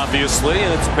was one obviously,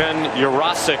 and it's Ben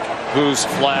Urosic who's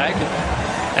flagged.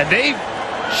 And they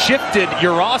shifted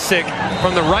Urosic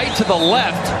from the right to the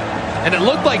left, and it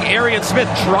looked like Arian Smith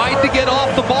tried to get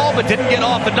off the ball but didn't get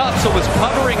off enough, so was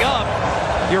covering up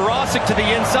Urosic to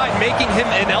the inside, making him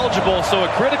ineligible. So a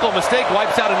critical mistake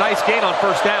wipes out a nice gain on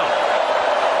first down.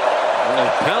 A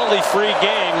penalty-free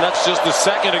game. That's just the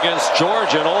second against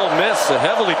Georgia. And Ole Miss, a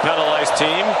heavily penalized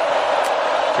team,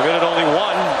 committed only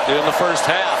 1 in the first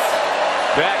half.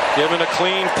 Beck given a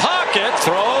clean pocket,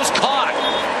 throws, caught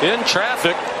in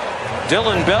traffic.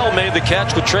 Dylan Bell made the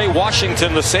catch with Trey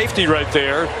Washington, the safety right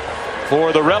there,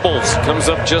 for the Rebels.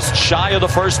 Comes up just shy of the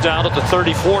first down at the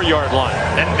 34-yard line.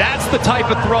 And that's the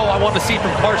type of throw I want to see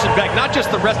from Carson Beck, not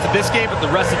just the rest of this game, but the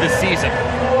rest of this season.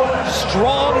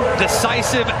 Strong,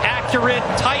 decisive, accurate,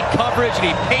 tight coverage,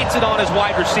 and he paints it on his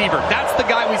wide receiver. That's the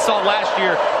guy we saw last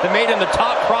year that made him the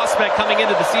top prospect coming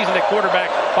into the season at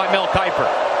quarterback by Mel Kiper.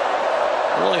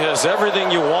 Really has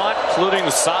everything you want, including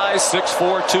the size,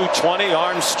 6'4", 220,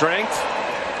 arm strength.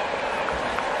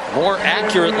 More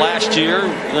accurate last year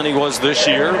than he was this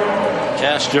year.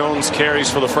 Cash Jones carries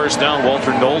for the first down.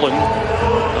 Walter Nolan,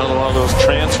 another one of those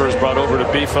transfers brought over to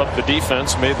beef up the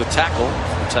defense, made the tackle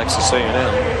for Texas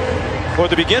A&M. For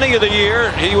the beginning of the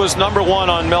year, he was #1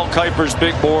 on Mel Kiper's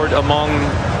big board among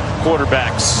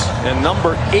quarterbacks, and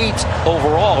 #8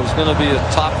 overall. He's going to be a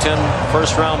top 10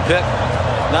 first-round pick.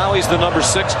 Now he's the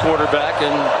 #6 quarterback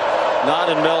and not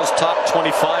in Mel's top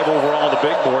 25 overall on the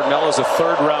big board. Mel is a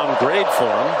third-round grade for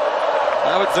him.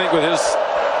 I would think with his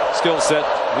skill set,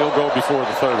 he'll go before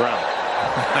the third round.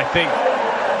 I think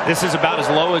this is about as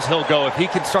low as he'll go. If he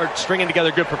can start stringing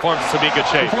together good performances, he'll be in good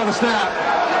shape. Before the snap,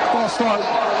 false start,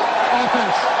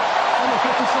 offense, number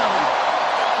 57,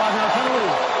 5-yard penalty,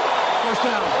 first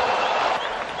down.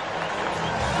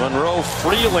 Monroe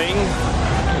Freeling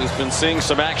has been seeing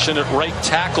some action at right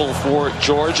tackle for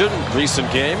Georgia in recent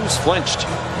games. Flinched.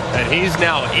 And he's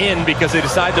now in because they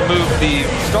decided to move the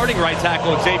starting right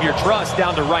tackle Xavier Truss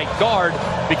down to right guard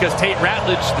because Tate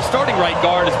Ratledge, the starting right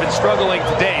guard, has been struggling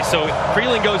today. So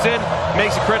Freeling goes in,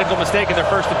 makes a critical mistake in their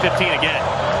 1st and 15 again.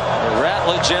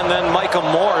 Ratledge and then Micah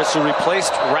Morris, who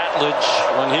replaced Ratledge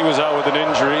when he was out with an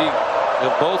injury,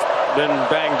 have both been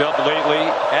banged up lately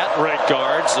at right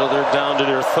guard, so they're down to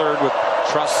their 3rd with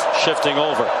Truss shifting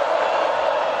over.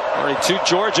 Already 2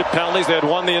 Georgia penalties. They had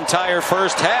won the entire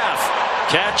first half.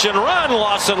 Catch and run.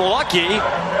 Lawson Lucky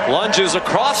lunges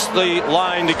across the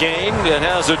line to gain and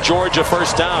has a Georgia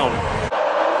first down.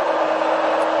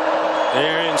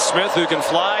 Arian Smith, who can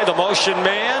fly, the motion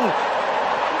man.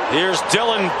 Here's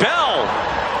Dylan Bell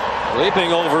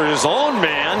leaping over his own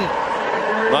man,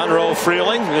 Monroe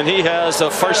Freeling, and he has a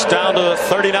first down to the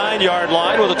 39-yard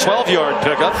line with a 12-yard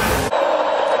pickup.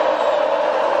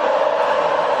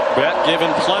 Beck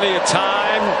given plenty of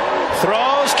time.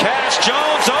 Throws. Cash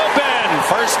Jones open.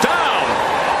 First down.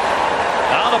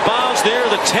 Out of bounds near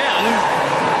the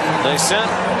 10. They sent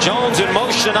Jones in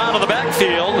motion out of the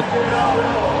backfield.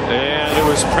 And it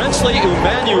was Princely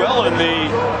Umanuel in the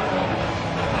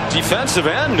defensive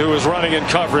end who was running in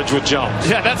coverage with Jones.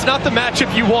 Yeah, that's not the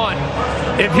matchup you want.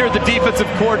 If you're the defensive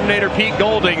coordinator, Pete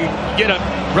Golding, get a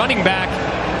running back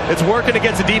that's working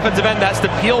against a defensive end. That's the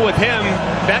deal with him.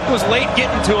 Beck was late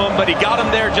getting to him, but he got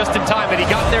him there just in time. And he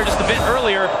got there just a bit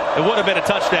earlier, it would have been a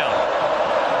touchdown.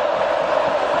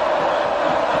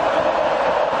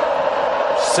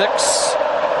 6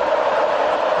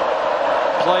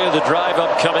 play of the drive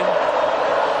upcoming.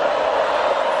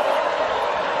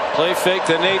 Play fake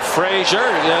to Nate Frazier,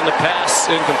 and the pass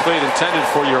incomplete, intended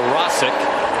for Urosic.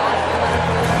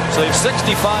 So they have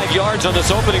 65 yards on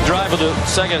this opening drive of the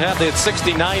second half. They had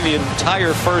 69 the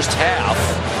entire first half.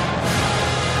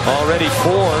 Already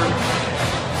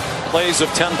 4 plays of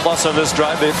 10+ on this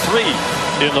drive. They have 3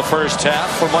 in the first half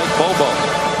for Mike Bobo.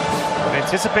 I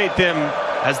anticipate them,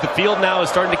 as the field now is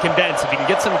starting to condense. If you can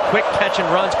get some quick catch and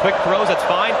runs, quick throws, that's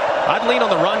fine. I'd lean on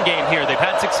the run game here. They've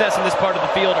had success in this part of the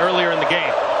field earlier in the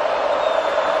game.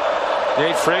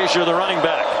 Nate Frazier, the running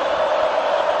back.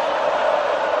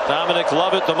 Dominic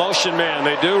Lovett, the motion man.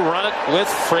 They do run it with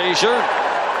Frazier.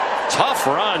 Tough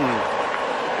run.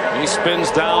 He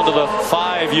spins down to the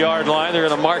 5-yard line. They're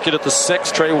going to mark it at the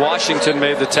 6. Trey Washington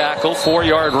made the tackle.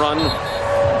 4-yard run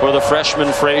for the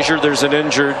freshman Frazier. There's an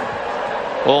injured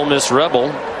Ole Miss Rebel.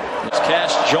 It's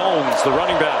Cash Jones, the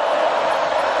running back.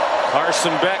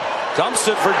 Carson Beck dumps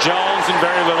it for Jones, and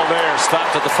very little there.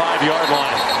 Stopped at the 5-yard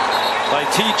line by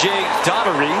T.J.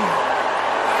 Daugherty.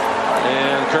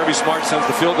 And Kirby Smart sends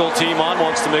the field goal team on,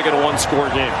 wants to make it a 1-score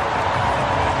game.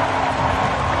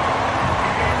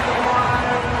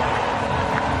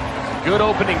 Good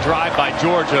opening drive by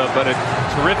Georgia, but a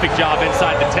terrific job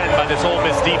inside the 10 by this Ole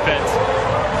Miss defense.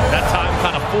 That time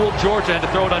kind of fooled Georgia, had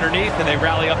to throw it underneath, and they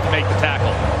rally up to make the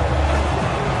tackle.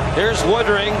 Here's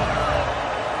Woodring.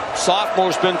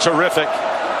 Sophomore's been terrific.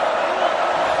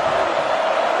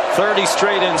 30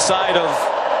 straight inside of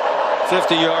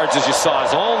 50 yards, as you saw.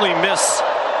 His only miss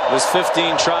was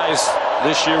 15 tries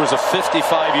this year was a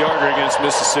 55-yarder against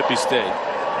Mississippi State.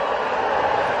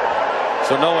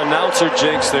 So no announcer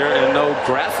jinx there and no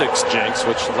graphics jinx,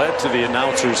 which led to the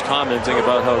announcers commenting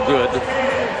about how good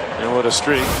and what a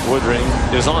streak Woodring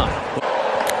is on.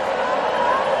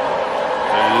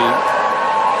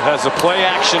 He has a play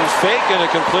action fake and a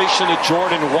completion to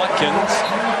Jordan Watkins,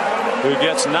 who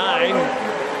gets 9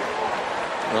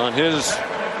 on his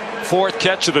 4th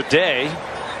catch of the day.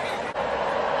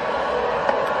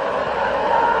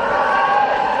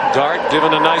 Dart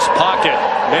given a nice pocket.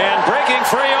 Man breaking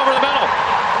free over the middle.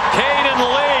 Caden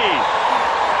Lee.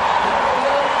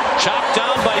 Chopped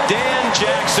down by Dan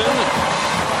Jackson.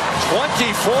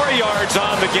 24 yards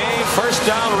on the game. First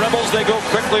down, Rebels. They go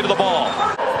quickly to the ball.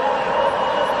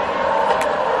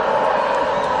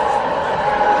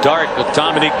 Dart with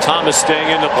Dominique Thomas staying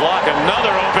in the block.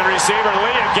 Another open receiver.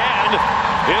 Lee again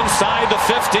inside the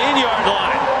 15-yard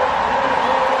line.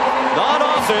 Not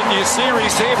often you see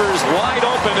receivers wide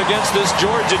open against this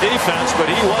Georgia defense, but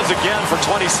he was again for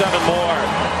 27 more.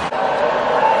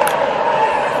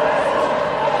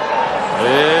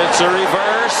 It's a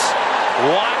reverse.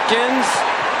 Watkins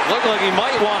looked like he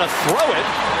might want to throw it.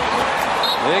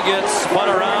 He gets spun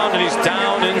around and he's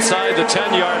down inside the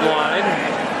 10-yard line.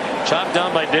 Chopped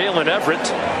down by Dalen Everett.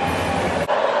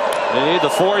 They need the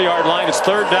 4-yard line. It's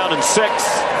 3rd down and 6.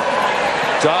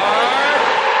 Dart.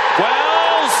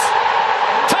 Wells.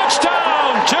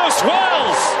 Touchdown. Juice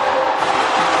Wells.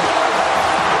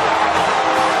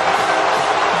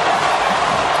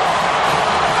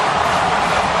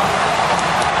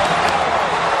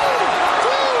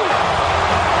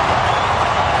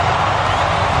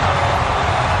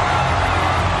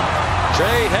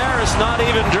 Trey Harris not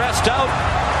even dressed out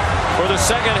for the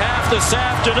second half this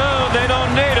afternoon. They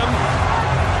don't need him.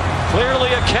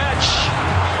 Clearly a catch.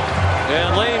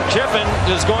 And Lane Kiffin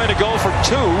is going to go for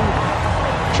 2.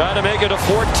 Trying to make it a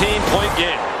 14-point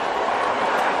game.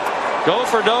 Go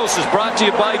for Dose is brought to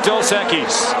you by Dos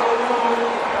Equis.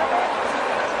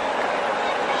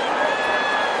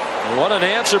 What an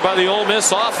answer by the Ole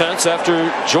Miss offense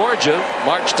after Georgia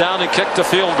marched down and kicked a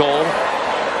field goal.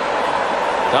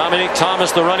 Dominique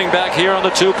Thomas, the running back here on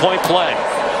the 2-point play.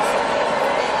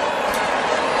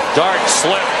 Dart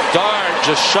slip. Dart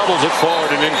just shovels it forward,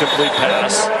 an incomplete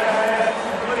pass.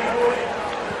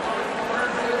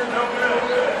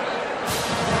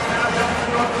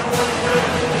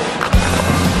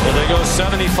 Well, they go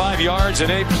 75 yards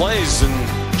in 8 plays,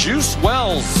 and Juice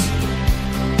Wells,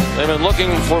 they've been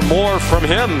looking for more from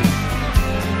him.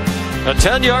 A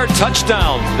 10-yard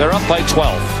touchdown. They're up by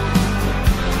 12.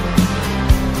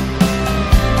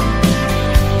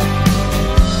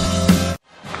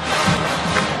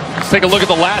 Take a look at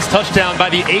the last touchdown by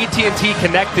the AT&T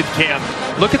Connected Cam.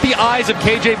 Look at the eyes of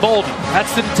KJ Bolden.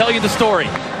 That's to tell you the story.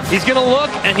 He's going to look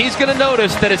and he's going to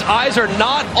notice that his eyes are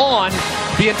not on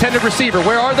the intended receiver.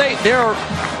 Where are they? They're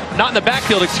not in the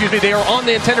backfield, excuse me. They are on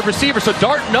the intended receiver. So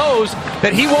Dart knows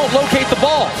that he won't locate the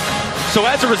ball. So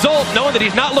as a result, knowing that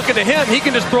he's not looking to him, he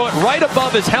can just throw it right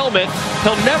above his helmet.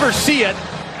 He'll never see it.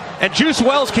 And Juice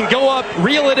Wells can go up,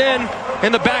 reel it in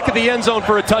the back of the end zone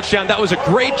for a touchdown. That was a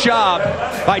great job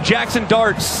by Jackson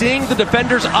Dart, seeing the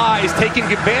defender's eyes, taking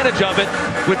advantage of it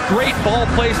with great ball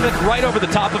placement right over the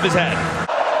top of his head.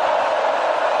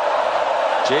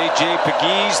 J.J.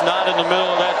 Pegues not in the middle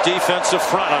of that defensive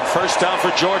front on first down for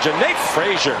Georgia. Nate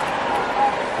Frazier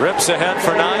rips ahead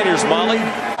for 9. Here's Molly.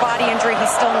 Body injury.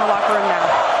 He's still in the locker room now.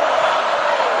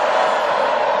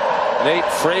 Nate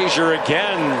Frazier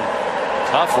again.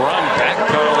 Tough run back,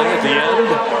 Carly, at the end.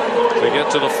 They get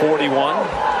to the 41.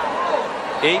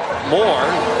 8 more.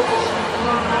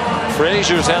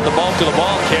 Frazier's had the bulk of the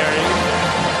ball carrying.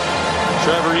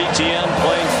 Trevor Etienne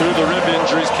playing through the rib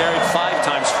injuries, carried 5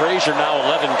 times. Frazier now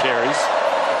 11 carries.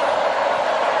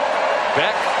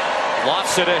 Beck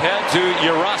lofts it ahead to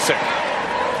Jurasik.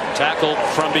 Tackled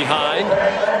from behind.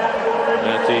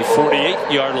 At the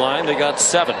 48-yard line, they got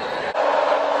 7.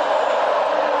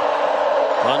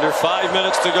 Under 5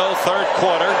 minutes to go, 3rd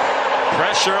quarter.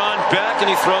 Pressure on Beck, and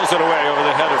he throws it away over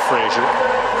the head of Frazier.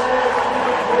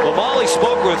 Well, Molly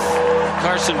spoke with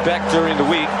Carson Beck during the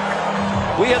week.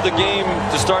 We had the game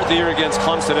to start the year against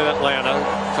Clemson in Atlanta.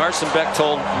 Carson Beck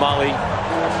told Molly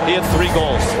he had 3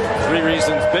 goals. 3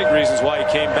 reasons, big reasons why he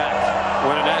came back.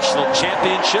 Win a national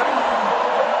championship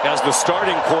as the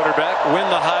starting quarterback, win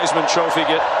the Heisman Trophy,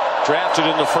 get drafted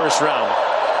in the 1st round.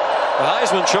 The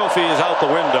Heisman Trophy is out the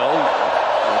window.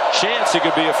 Chance he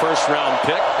could be a 1st-round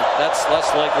pick, but that's less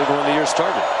likely than when the year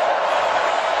started.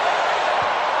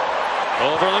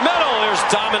 Over the middle, there's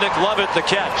Dominic Lovett, the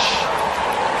catch.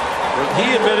 He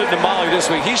admitted to Molly this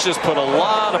week he's just put a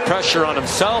lot of pressure on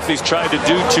himself. He's tried to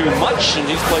do too much, and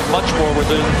he's played much more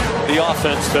within the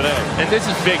offense today. And this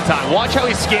is big time. Watch how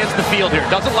he scans the field here.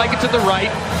 Doesn't like it to the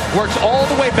right. Works all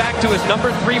the way back to his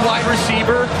number 3 wide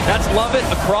receiver. That's Lovett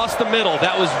across the middle.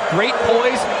 That was great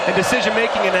poise and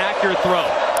decision-making and an accurate throw.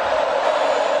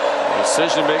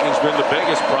 Decision making's been the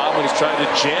biggest problem. He's trying to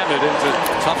jam it into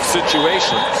tough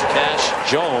situations. Cash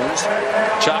Jones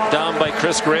chopped down by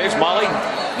Chris Graves. Molly?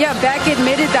 Yeah, Beck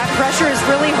admitted that pressure has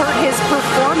really hurt his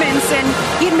performance, and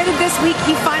he admitted this week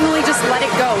he finally just let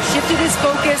it go, shifted his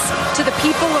focus to the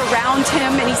people around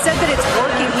him, and he said that it's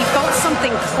working. He felt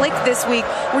something click this week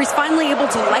where he's finally able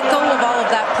to let go of all of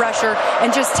that pressure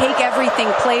and just take everything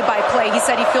play by play. He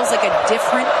said he feels like a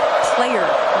different player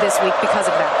this week because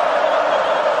of that.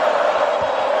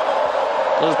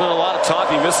 There's been a lot of talk.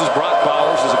 He misses Brock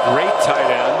Bowers, who's a great tight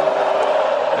end.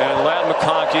 And Ladd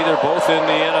McConkey, they're both in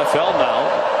the NFL now.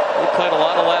 We played a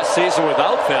lot of last season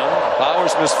without them.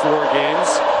 Bowers missed 4 games.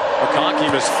 McConkey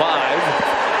missed 5.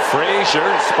 Frazier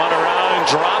spun around and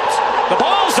dropped. The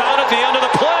ball's out at the end of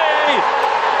the play.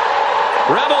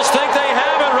 Rebels think they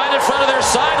have it right in front of their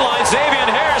sideline. Xavier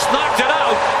Harris knocked it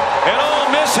out. And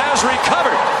Ole Miss has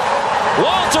recovered.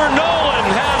 Walter Nolan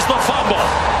has the fumble.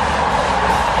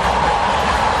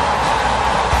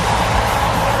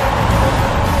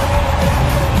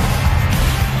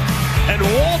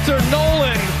 Walter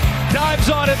Nolan dives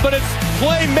on it, but it's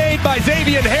play made by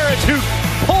Xavier Harris, who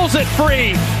pulls it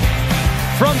free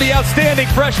from the outstanding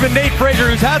freshman Nate Frazier,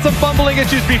 who's had some fumbling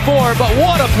issues before, but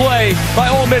what a play by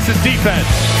Ole Miss's defense.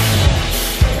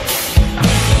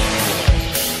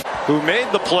 Who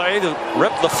made the play to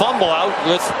rip the fumble out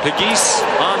with Pegues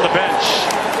on the bench.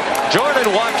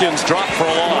 Jordan Watkins dropped for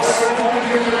a loss.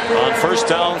 On first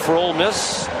down for Ole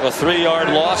Miss, a 3-yard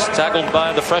loss tackled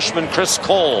by the freshman Chris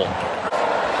Cole.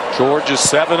 Georgia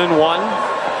 7-1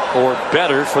 or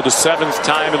better for the 7th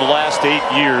time in the last 8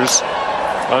 years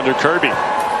under Kirby.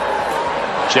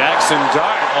 Jackson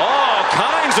Dart, all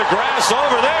kinds of grass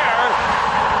over there.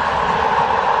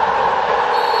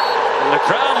 And the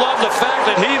crowd loved the fact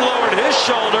that he lowered his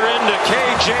shoulder into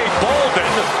KJ Bolden.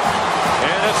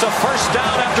 And it's a first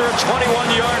down after a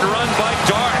 21-yard run by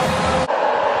Dart.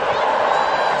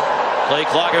 Play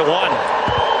clock at 1.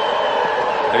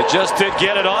 They just did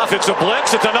get it off. It's a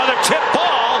blitz. It's another tip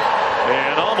ball.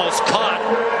 And almost caught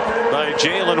by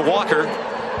Jalen Walker.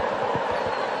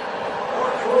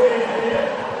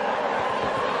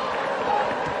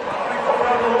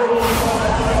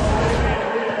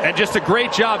 And just a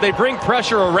great job. They bring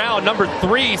pressure around. Number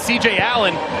 3, C.J.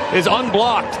 Allen, is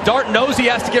unblocked. Dart knows he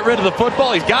has to get rid of the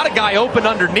football. He's got a guy open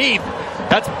underneath.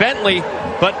 That's Bentley.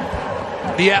 But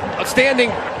the outstanding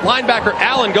linebacker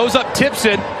Allen goes up, tips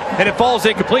it, and it falls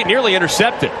incomplete, nearly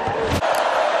intercepted.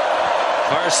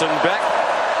 Carson Beck,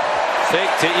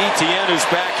 fake to Etienne, who's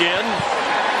back in.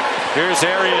 Here's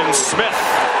Arian Smith,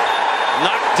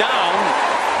 knocked down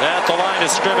at the line of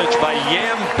scrimmage by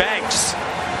Yam Banks,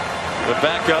 the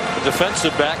backup, the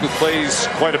defensive back who plays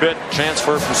quite a bit,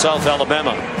 transfer from South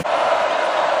Alabama.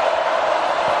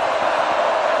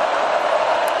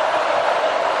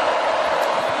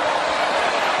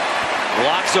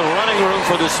 Lots of running room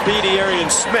for the speedy Arian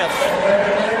Smith.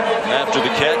 After the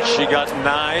catch, he got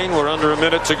 9. We're under a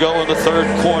minute to go in the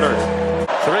 3rd quarter.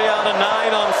 3 out of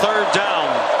 9 on 3rd down.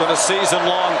 Been a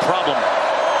season-long problem.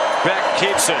 Beck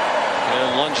keeps it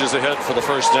and lunges ahead for the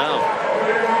first down.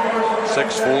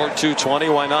 6'4", 220.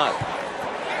 Why not?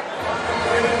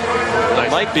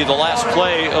 That might be the last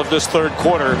play of this 3rd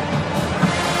quarter.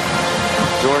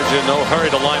 Georgia in no hurry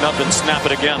to line up and snap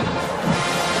it again.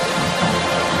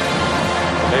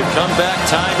 They've come back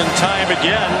time and time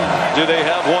again. Do they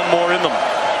have one more in them?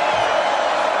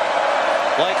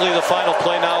 Likely the final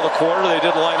play now of the quarter. They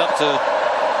did line up to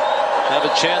have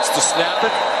a chance to snap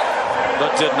it,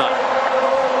 but did not.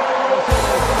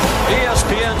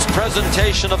 ESPN's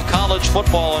presentation of college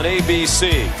football on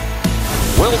ABC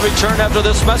will return after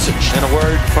this message and a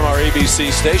word from our ABC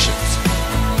stations.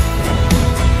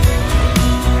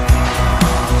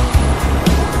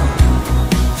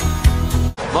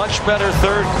 Much better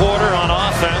 3rd quarter on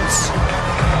offense,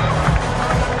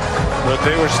 but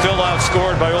they were still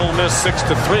outscored by Ole Miss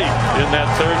 6-3 in that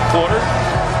 3rd quarter.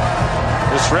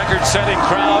 This record-setting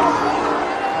crowd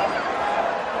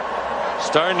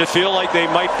starting to feel like they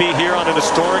might be here on an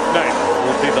historic night. It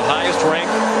will be the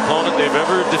highest-ranked opponent they've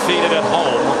ever defeated at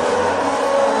home.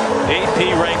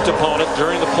 AP-ranked opponent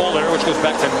during the poll era, which goes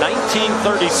back to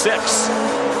 1936.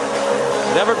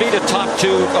 Never beat a top 2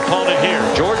 opponent here.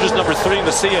 Georgia's number 3 in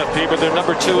the CFP, but they're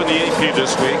number 2 in the AP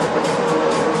this week.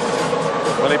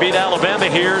 When they beat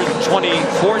Alabama here in 2014,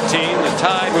 the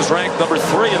Tide was ranked number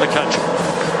 3 in the country.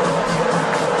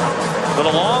 But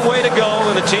a long way to go,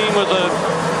 and a team with a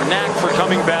knack for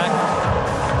coming back,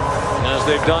 as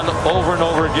they've done over and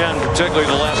over again, particularly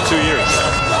the last 2 years.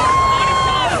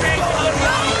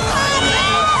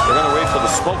 We're going to wait for the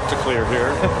smoke to clear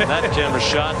here. That camera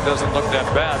shot doesn't look that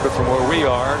bad, but from where we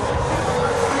are,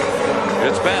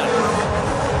 It's bad.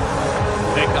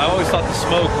 Nick, I always thought the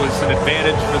smoke was an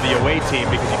advantage for the away team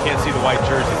because you can't see the white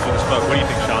jersey through the smoke. What do you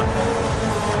think, Sean?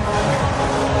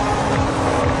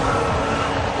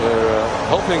 They're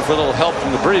hoping for a little help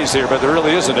from the breeze here, but there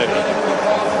really isn't any. I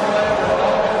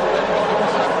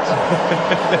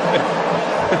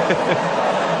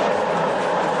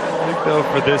think, though,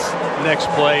 for this next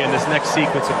play and this next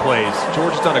sequence of plays,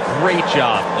 Georgia's done a great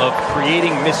job of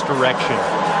creating misdirection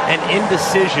and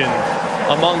indecision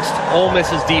amongst Ole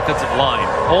Miss's defensive line.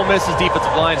 Ole Miss's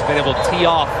defensive line has been able to tee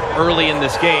off early in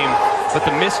this game, but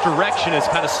the misdirection has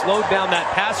kind of slowed down that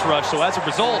pass rush. So as a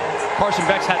result, Carson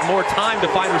Beck's had more time to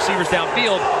find receivers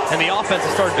downfield, and the offense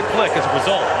has started to click as a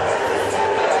result.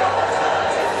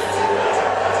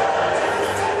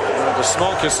 The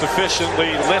smoke is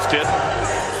sufficiently lifted.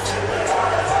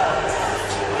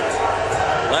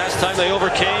 Last time they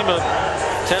overcame a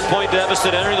 10-point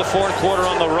deficit entering the fourth quarter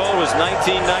on the road was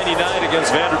 1999 against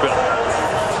Vanderbilt.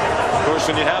 Of course,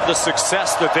 when you have the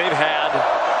success that they've had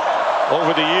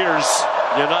over the years,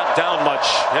 you're not down much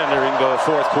entering the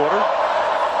fourth quarter.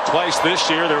 Twice this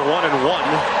year, they're 1-1.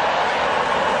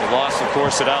 They lost, of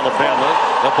course, at Alabama.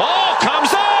 The ball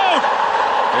comes out!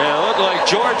 And it looked like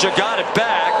Georgia got it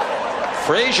back.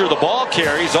 Frazier, the ball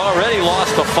carries, already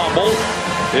lost a fumble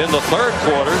in the third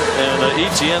quarter, and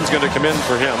Etienne's going to come in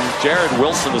for him. Jared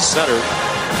Wilson, the center,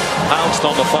 pounced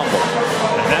on the fumble.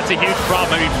 And that's a huge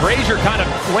problem. I mean, Frazier kind of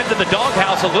went to the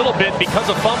doghouse a little bit because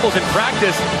of fumbles in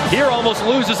practice. Here almost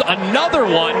loses another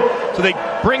one, so they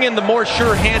bring in the more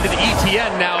sure-handed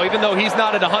Etienne now. Even though he's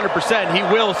not at 100%, he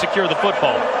will secure the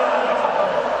football.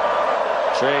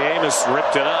 Trey Amos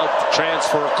ripped it out.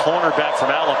 Transfer cornerback from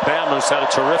Alabama has had a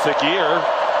terrific year.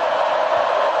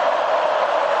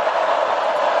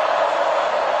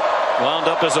 Wound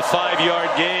up as a 5-yard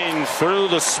gain through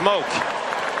the smoke.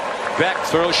 Beck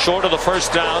throws short of the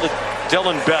first down to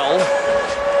Dylan Bell.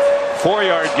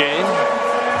 4-yard gain.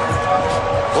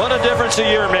 What a difference a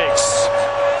year makes.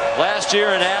 Last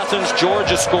year in Athens,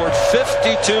 Georgia scored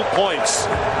 52 points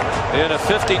in a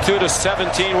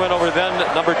 52-17 win over then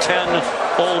number 10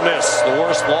 Ole Miss. The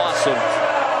worst loss of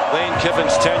Lane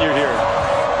Kiffin's tenure here.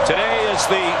 Today is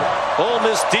the Ole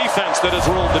Miss defense that has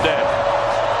ruled the day.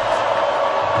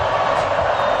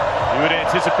 You would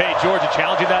anticipate Georgia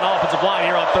challenging that offensive line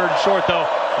here on 3rd and short, though,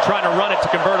 trying to run it to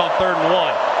convert on 3rd and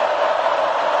 1.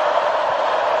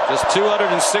 Just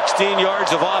 216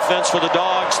 yards of offense for the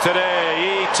Dogs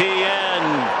today.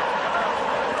 Etienne.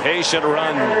 Patient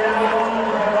run.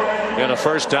 And a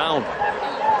first down.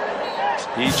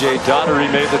 E.J. Daugherty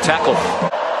made the tackle.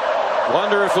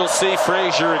 Wonder if we'll see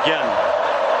Frazier again,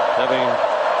 having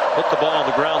put the ball on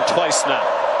the ground twice now.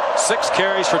 6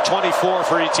 carries for 24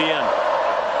 for Etienne.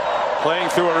 Playing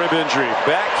through a rib injury.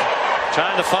 Beck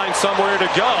trying to find somewhere to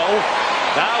go.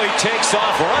 Now he takes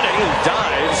off running and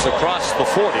dives across the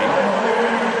 40.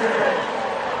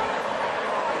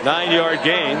 9-yard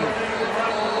gain.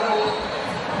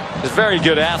 He's a very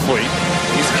good athlete.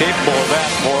 He's capable of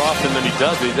that more often than he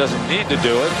does. He doesn't need to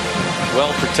do it. Well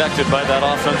protected by that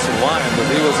offensive line. But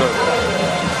he was a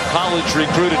college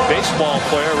recruited baseball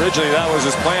player. Originally that was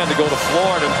his plan, to go to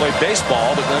Florida and play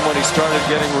baseball. But then when he started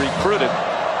getting recruited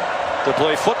to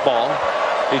play football,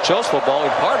 he chose football.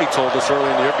 In part, he told us early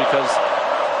in the year, because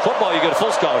football, you get a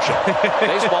full scholarship.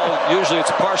 Baseball, usually it's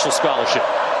a partial scholarship.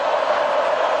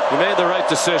 He made the right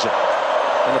decision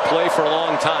and to play for a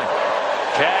long time.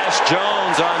 Cash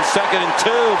Jones on 2nd and 2,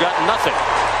 got nothing.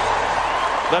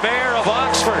 The mayor of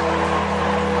Oxford,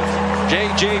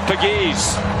 J.J.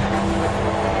 Pegues.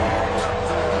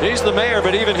 He's the mayor,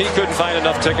 but even he couldn't find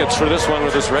enough tickets for this one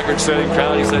with this record-setting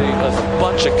crowd. He said he has a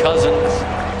bunch of cousins.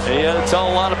 And he had to tell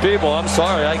a lot of people, I'm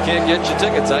sorry, I can't get you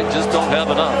tickets. I just don't have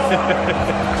enough.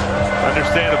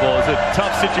 Understandable. It's a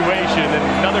tough situation, and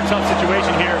another tough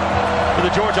situation here for the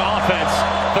Georgia offense.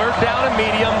 3rd down and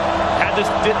medium. Had this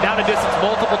down a distance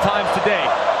multiple times today.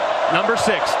 Number 6,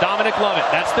 Dominic Lovett.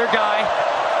 That's their guy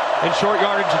in short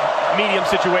yardage medium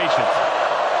situations.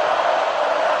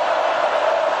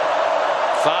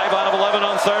 5 out of 11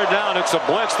 on 3rd down. It's a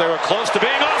blitz. They were close to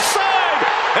being offside.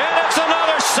 And it's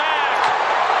another sack.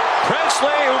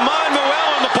 Princely Umanuel,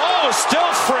 and the ball is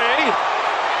still free.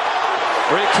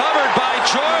 Recovered by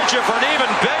Georgia for an even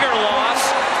bigger loss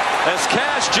as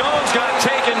Cash Jones got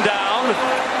taken down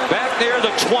back near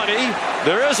the 20.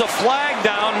 There is a flag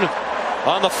down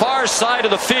on the far side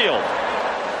of the field.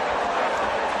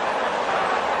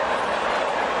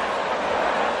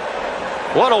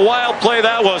 What a wild play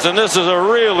that was, and this is a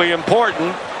really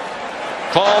important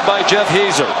call by Jeff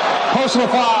Heiser. Personal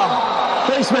foul,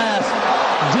 face mask,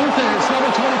 defense, number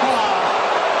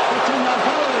 25, 15-yard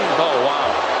penalty. Oh,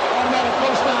 wow. Automatic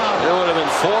first down. It would have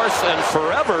 4th and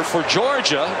forever for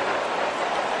Georgia,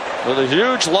 with a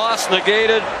huge loss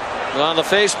negated on the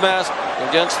face mask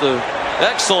against the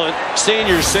excellent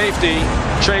senior safety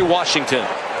Trey Washington.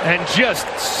 And just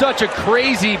such a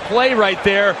crazy play right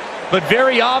there, but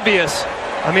very obvious.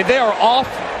 I mean, they are off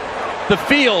the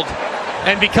field,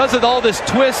 and because of all this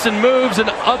twists and moves and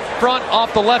up front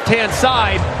off the left-hand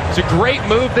side, it's a great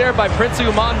move there by Princely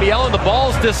Umanmielen. The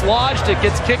ball's dislodged, it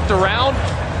gets kicked around.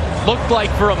 Looked like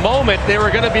for a moment they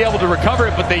were going to be able to recover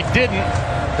it, but they didn't.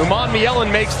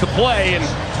 Umanmielen makes the play,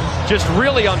 and just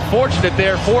really unfortunate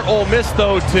there for Ole Miss,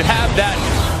 though, to have that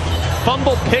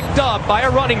fumble picked up by a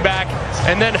running back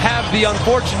and then have the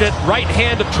unfortunate right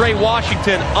hand of Trey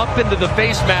Washington up into the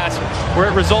face mask, where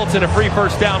it results in a free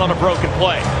first down on a broken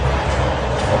play.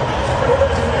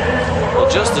 Well,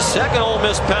 just the second Ole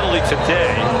Miss penalty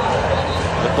today.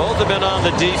 But both have been on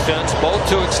the defense, both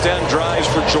to extend drives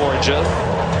for Georgia.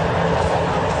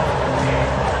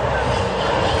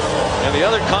 And the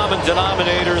other common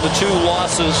denominator, the two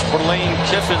losses for Lane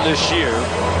Kiffin this year,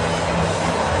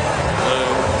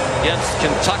 against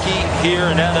Kentucky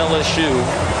here and at LSU.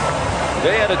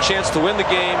 They had a chance to win the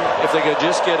game if they could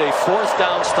just get a 4th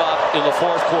down stop in the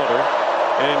 4th quarter.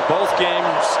 And in both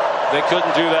games, they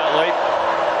couldn't do that late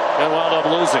and wound up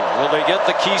losing. Will they get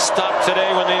the key stop today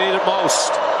when they need it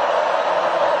most?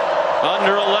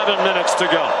 Under 11 minutes to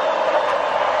go.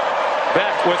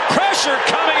 Beck with pressure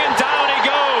coming, and down he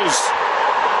goes.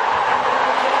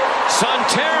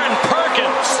 Sontaran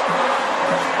Perkins.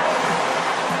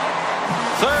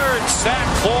 3rd sack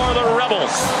for the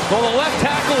Rebels. Well, the left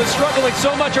tackle is struggling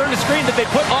so much, Ernest Green, that they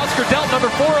put Oscar Delp,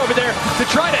 number 4, over there to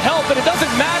try to help, but it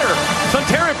doesn't matter.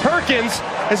 Sontaran Perkins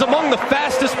is among the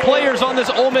fastest players on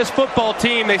this Ole Miss football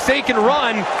team. They say he can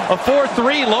run a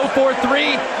 4.3, low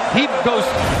 4.3. He goes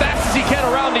fast as he can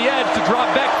around the edge to drop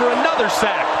Beck for another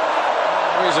sack.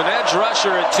 He's an edge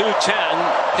rusher at 210.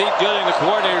 Pete Gooding, the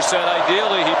coordinator, said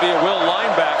ideally he'd be a will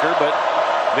linebacker, but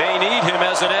they need him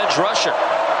as an edge rusher.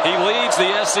 He leads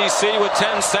the SEC with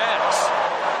 10 sacks.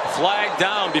 Flag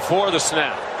down before the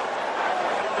snap.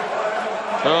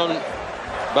 Thrown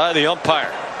by the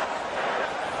umpire.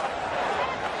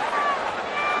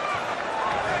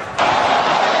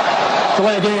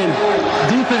 Delay game.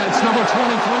 Defense, number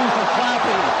 23 for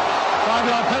Clapping.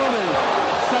 5-yard penalty.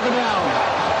 2nd down.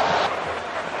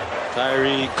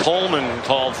 Tyree Coleman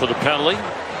called for the penalty.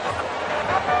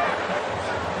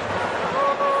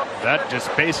 That just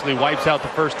basically wipes out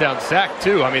the first down sack,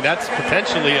 too. I mean, that's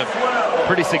potentially a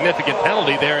pretty significant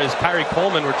penalty there, as Tyree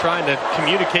Coleman were trying to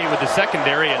communicate with the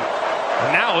secondary, and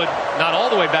now not all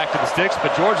the way back to the sticks,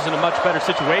 but Georgia's in a much better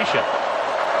situation.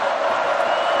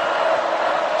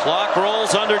 Clock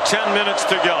rolls, under 10 minutes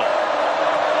to go.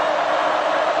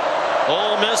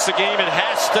 Ole Miss, a game it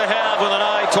has to have with an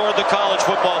eye toward the college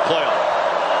football playoff.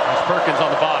 There's Perkins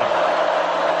on the bottom.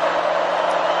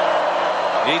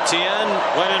 Etienne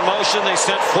went in motion. They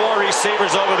sent 4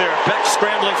 receivers over there. Beck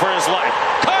scrambling for his life.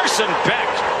 Carson Beck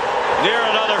near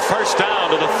another first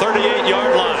down to the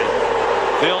 38-yard line.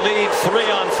 They'll need 3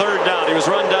 on 3rd down. He was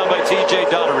run down by T.J.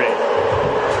 Daugherty.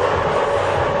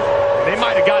 They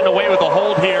might have gotten away with a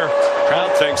hold here.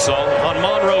 Crowd thinks so. On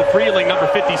Monroe Freeling, number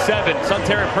 57.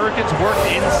 Sontaran Perkins worked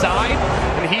inside,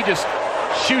 and he just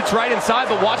shoots right inside,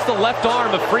 but watch the left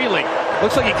arm of Freeling.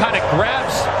 Looks like he kind of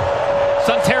grabs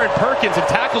Sontaran Perkins and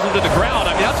tackles him to the ground.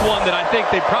 I mean, that's one that I think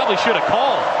they probably should have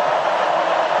called.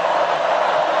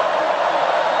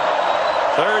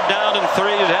 3rd down and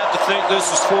 3. You'd have to think this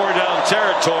is 4-down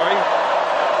territory.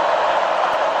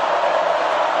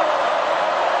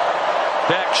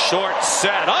 Beck short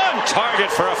set on target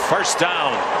for a first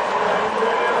down.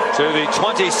 To the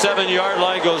 27-yard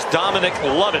line goes Dominic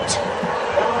Lovett.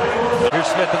 Here's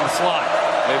Smith in the slot.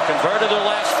 They've converted their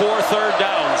last 4 3rd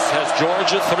downs. Has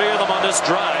Georgia 3 of them on this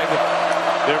drive.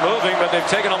 They're moving, but they've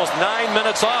taken almost 9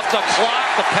 minutes off the clock.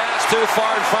 The pass too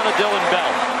far in front of Dylan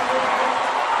Bell.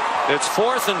 It's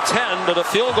 4th and 10, but a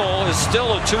field goal is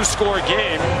still a 2-score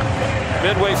game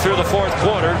midway through the 4th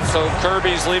quarter, so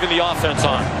Kirby's leaving the offense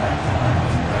on.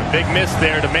 Big miss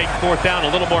there to make 4th down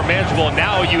a little more manageable, and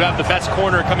now you have the best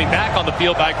corner coming back on the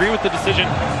field. But I agree with the decision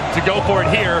to go for it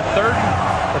here.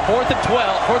 4th and 12,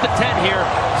 4th and 10 here,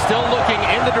 still looking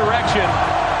in the direction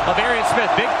of Arian Smith.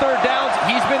 Big 3rd downs,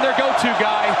 he's been their go-to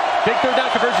guy. Big 3rd down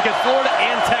conversion against Florida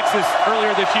and Texas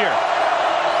earlier this year.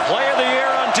 Play of the year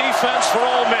on defense for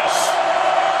Ole Miss.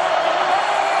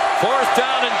 4th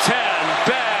down and 10.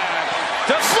 Back.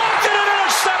 Deflected and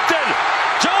intercepted.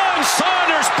 John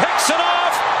Saunders picks it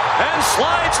off and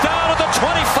slides down at the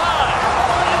 25.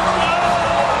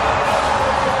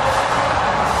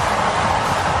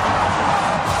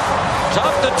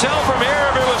 Tough to tell from here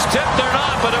if it was tipped or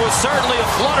not. certainly a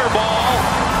flutter ball.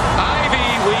 Ivy,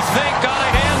 we think, got a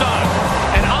hand on it.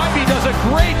 And Ivy does a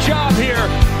great job here.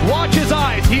 Watch his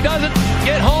eyes. He doesn't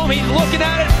get home. He's looking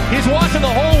at it. He's watching the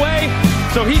whole way.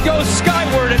 So he goes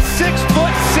skyward at 6'6".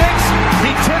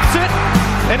 He tips it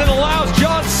and it allows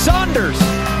John Saunders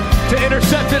to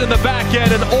intercept it in the back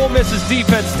end, and Ole Miss's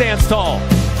defense stands tall.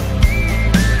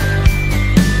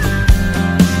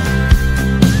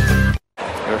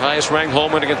 Their highest ranked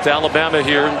home win against Alabama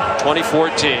here in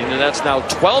 2014, and that's now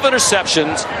 12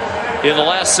 interceptions in the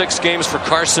last 6 games for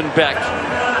Carson Beck.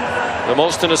 The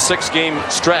most in a 6-game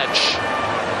stretch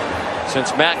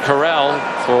since Matt Corral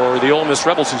for the Ole Miss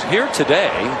Rebels, who's here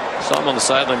today. Saw him on the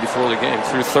sideline before the game,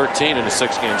 threw 13 in a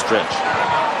 6-game stretch.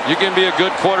 You can be a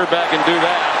good quarterback and do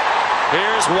that.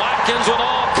 Here's Watkins with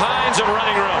all kinds of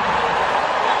running room.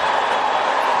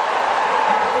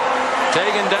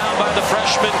 Taken down by the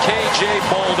freshman KJ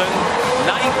Bolden.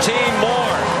 19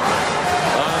 more.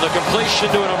 The completion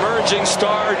to an emerging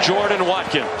star, Jordan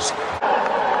Watkins.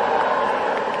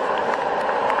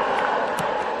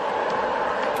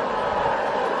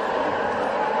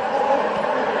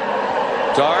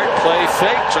 Dart, play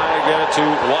fake, trying to get it to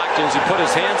Watkins. He put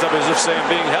his hands up as if saying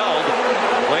being held.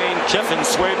 Lane Kiffin,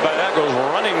 swayed by that, goes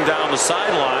running down the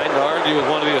sideline to argue with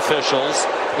one of the officials.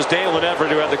 It was Dalen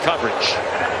Everett who had the coverage.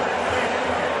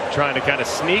 Trying to kind of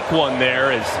sneak one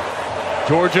there as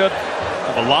Georgia,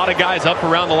 a lot of guys up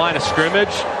around the line of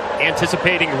scrimmage,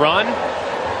 anticipating run.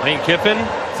 Lane Kiffin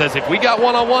says if we got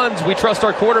one-on-ones, we trust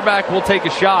our quarterback, we'll take a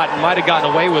shot, and might have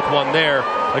gotten away with one there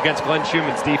against Glenn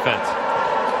Schumann's defense.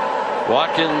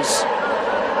 Watkins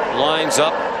lines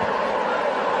up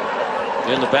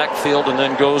in the backfield and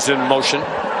then goes in motion.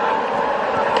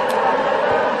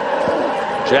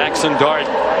 Jackson Dart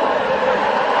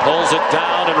pulls it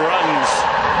down and runs.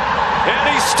 And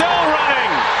he's still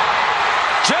running.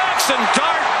 Jackson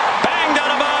Dart banged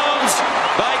out of bounds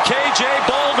by KJ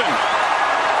Bolden.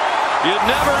 You'd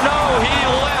never know he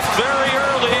left very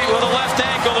early with a left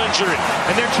ankle injury.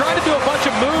 And they're trying to do a bunch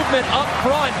of movement up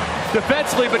front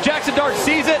defensively, but Jackson Dart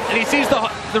sees it, and he sees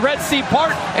the Red Sea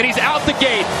part, and he's out the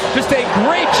gate. Just a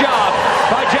great job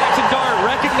by Jackson Dart,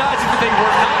 recognizing that they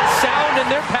were not sound in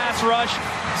their pass rush,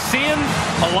 seeing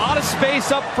a lot of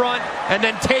space up front, and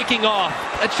then taking off.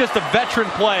 That's just a veteran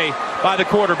play by the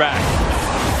quarterback.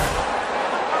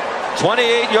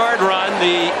 28-yard run,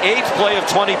 the 8th play of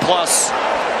 20-plus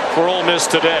for Ole Miss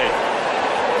today.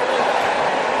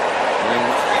 And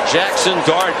Jackson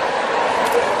Dart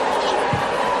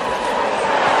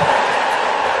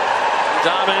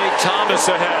Dominic Thomas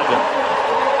ahead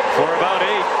for about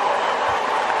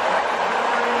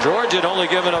 8. Georgia had only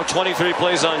given up 23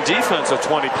 plays on defense of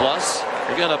 20-plus.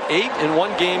 They got up 8 in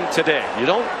one game today. You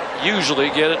don't usually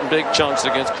get it in big chunks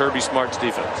against Kirby Smart's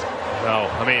defense. No,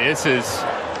 I mean,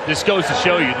 this goes to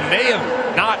show you they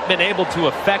have not been able to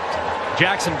affect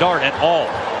Jackson Dart at all.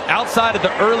 Outside of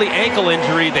the early ankle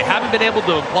injury, they haven't been able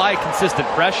to apply consistent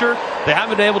pressure. They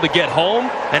haven't been able to get home,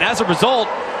 and as a result,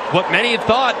 what many had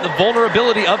thought, the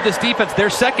vulnerability of this defense, their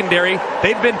secondary,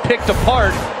 they've been picked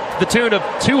apart to the tune of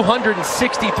 263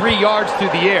 yards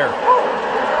through the air.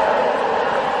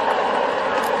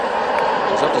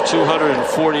 It's up to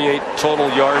 248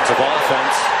 total yards of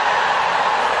offense.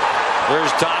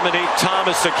 There's Dominique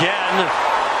Thomas again.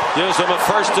 Gives them a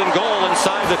 1st and goal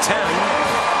inside the 10.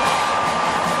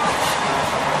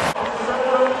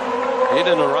 He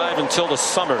didn't arrive until the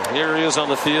summer. Here he is on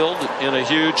the field in a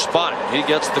huge spot. He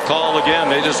gets the call again.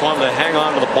 They just want him to hang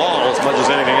on to the ball as much as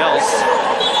anything else.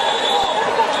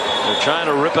 They're trying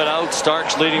to rip it out.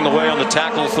 Starks leading the way on the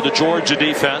tackle for the Georgia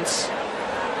defense.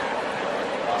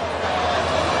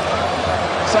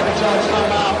 Second charge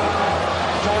timeout.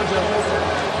 Georgia.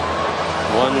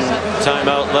 One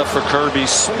timeout left for Kirby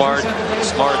Smart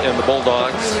and the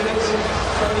Bulldogs.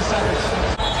 30 seconds.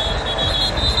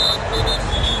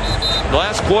 The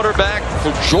last quarterback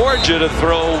for Georgia to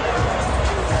throw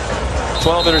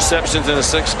 12 interceptions in a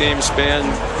 6-game span,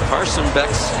 Carson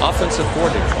Beck's offensive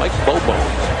coordinator, Mike Bobo,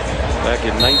 back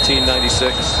in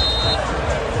 1996.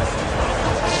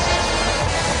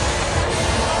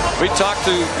 We talked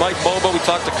to Mike Bobo, we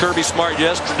talked to Kirby Smart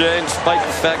yesterday, and despite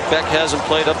the fact Beck hasn't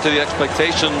played up to the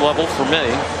expectation level for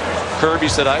many, Kirby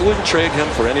said, I wouldn't trade him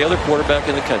for any other quarterback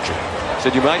in the country. He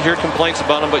said, you might hear complaints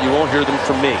about him, but you won't hear them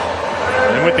from me.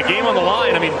 And with the game on the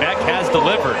line, I mean, Beck has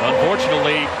delivered.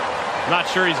 Unfortunately, I'm not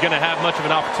sure he's going to have much of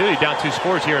an opportunity. Down 2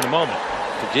 scores here in a moment.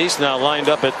 The Geese now lined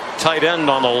up at tight end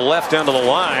on the left end of the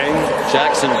line.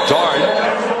 Jackson Dart.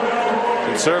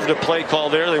 Conservative play call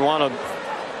there. They want to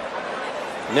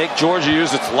make Georgia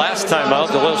use its last timeout.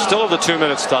 They'll still have the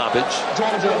 2-minute stoppage.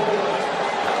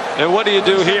 And what do you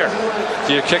do here?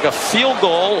 Do you kick a field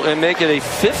goal and make it a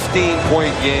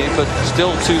 15-point game, but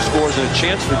still 2 scores and a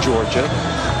chance for Georgia?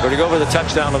 Or to go for the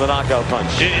touchdown or the knockout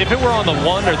punch? If it were on the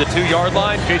 1 or the 2 yard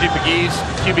line, J.J. McGee's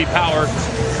QB power,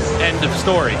 end of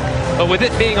story. But with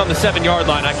it being on the 7 yard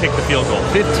line, I kick the field goal.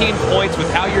 15 points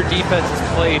with how your defense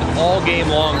has played all game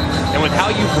long, and with how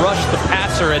you've rushed the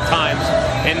passer at times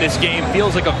in this game,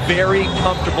 feels like a very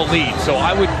comfortable lead. So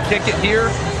I would kick it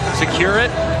here, secure it,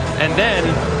 and then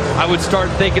I would start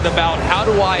thinking about how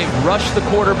do I rush the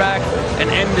quarterback and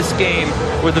end this game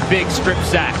with a big strip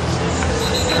sack.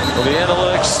 Well, the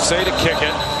analytics say to kick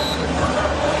it.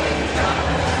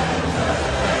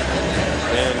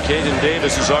 And Caden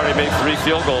Davis has already made 3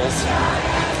 field goals.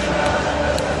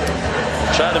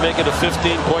 Trying to make it a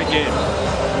 15-point game.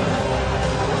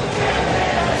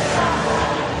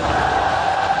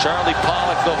 Charlie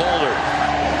Pollock, the holder.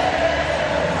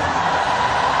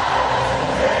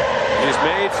 He's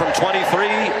made from 23,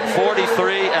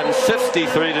 43, and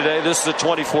 53 today. This is a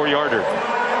 24-yarder.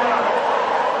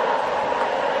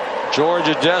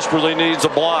 Georgia desperately needs a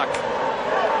block.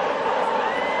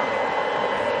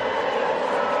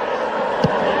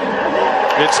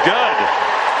 It's good.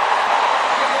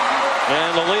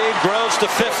 And the lead grows to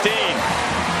 15.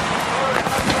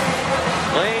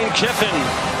 Lane Kiffin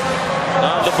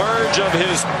on the verge of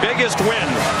his biggest win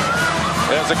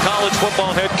as a college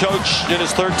football head coach in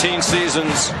his 13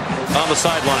 seasons on the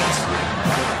sidelines.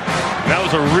 That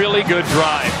was a really good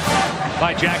drive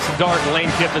by Jackson Dart and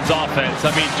Lane Kiffin's offense.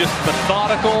 I mean, just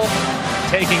methodical,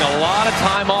 taking a lot of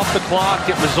time off the clock.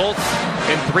 It results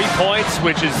in 3 points,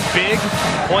 which is big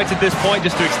points at this point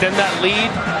just to extend that lead.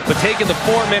 But taking the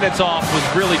 4 minutes off was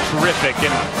really terrific.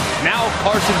 And now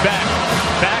Carson Beck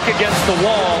back against the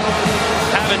wall,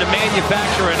 having to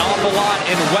manufacture an awful lot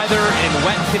in weather and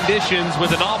wet conditions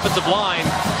with an offensive line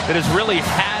that has really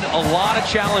had a lot of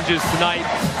challenges tonight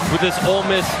with this Ole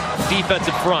Miss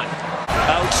defensive front.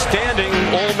 Outstanding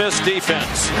Ole Miss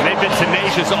defense. They've been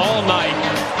tenacious all night.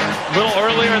 A little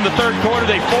earlier in the 3rd quarter,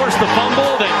 they forced the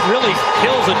fumble that really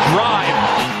kills a drive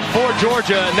for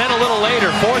Georgia. And then a little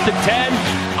later, 4th and 10,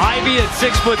 Ivy at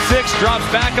 6'6", drops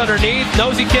back underneath,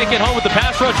 knows he can't get home with the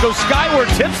pass rush, goes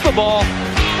skyward, tips the ball,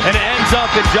 and it ends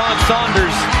up in John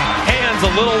Saunders' hands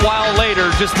a little while later.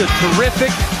 Just a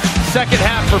terrific second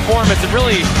half performance, and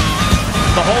really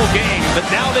the whole game. But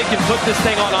now they can put this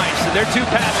thing on ice, and their 2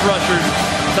 pass rushers,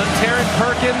 Suntaran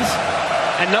Perkins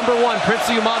and number 1,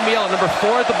 Princely Umanmielen, number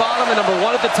 4 at the bottom and number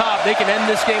 1 at the top. They can end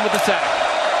this game with a sack.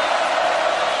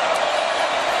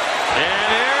 And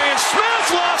Arian Smith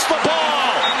lost the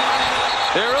ball.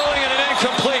 They're rolling in an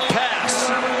incomplete pass.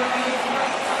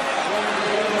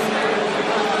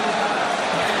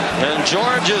 And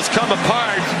Georgia's come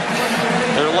apart.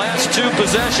 Their last 2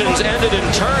 possessions ended in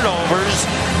turnovers,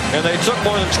 and they took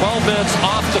more than 12 minutes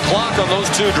off the clock on those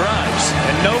 2 drives.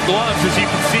 And no gloves, as you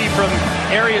can see from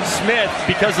Arian Smith,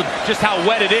 because of just how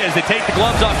wet it is. They take the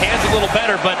gloves off, hands a little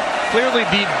better, but clearly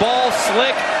the ball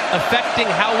slick, affecting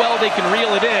how well they can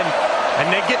reel it in. And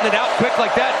then getting it out quick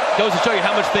like that goes to show you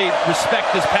how much they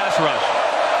respect this pass rush.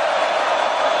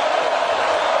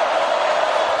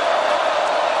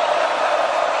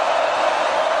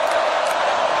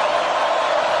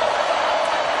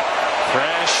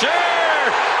 Pressure!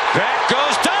 Back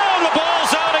goes down, the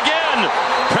ball's out again.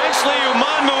 Princely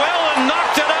Umanmielen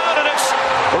knocked it out, and it's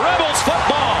Rebels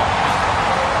football.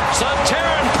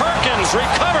 Suntaran Perkins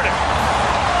recovered it.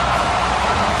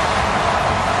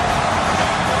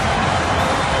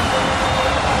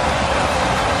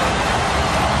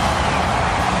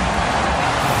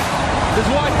 This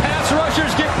is why pass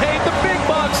rushers get paid the big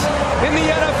bucks in the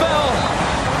NFL,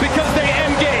 because they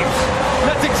end games. And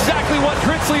that's exactly what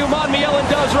Princely Umanmielen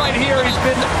does right here. He's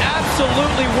been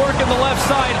absolutely working the left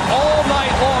side all night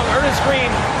long. Ernest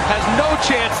Green has no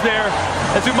chance there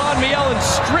as Umanmielen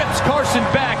strips Carson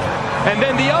Beck. And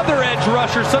then the other edge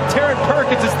rusher, Suntaran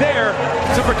Perkins, is there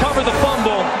to recover the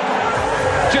fumble.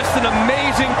 Just an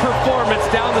amazing performance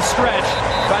down the stretch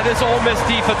by this Ole Miss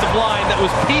defensive line that was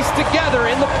pieced together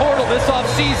in the portal this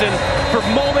offseason for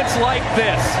moments like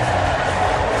this.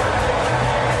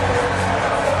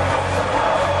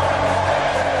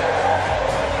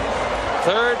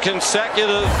 Third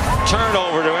consecutive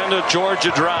turnover to end a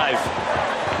Georgia drive.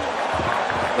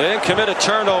 They didn't commit a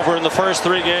turnover in the first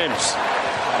 3 games.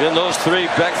 In those 3,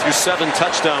 Beck threw 7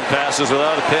 touchdown passes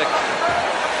without a pick.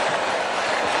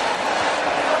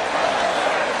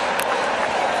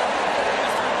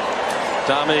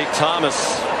 Dominique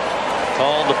Thomas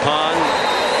called upon.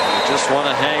 Just want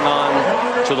to hang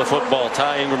on to the football.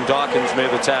 Ty Ingram Dawkins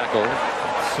made the tackle.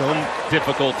 So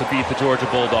difficult to beat the Georgia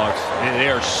Bulldogs. They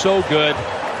are so good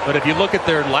But if you look at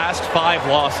their last 5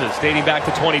 losses dating back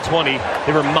to 2020,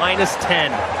 they were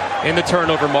 -10 in the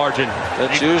turnover margin.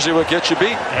 That's usually what gets you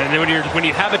beat. And then when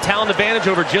you have a talent advantage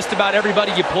over just about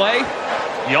everybody you play,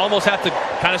 you almost have to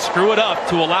kind of screw it up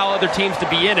to allow other teams to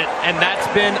be in it. And that's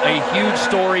been a huge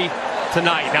story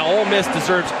tonight. Now, Ole Miss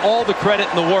deserves all the credit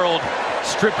in the world,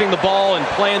 stripping the ball and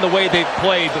playing the way they've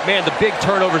played. But, man, the big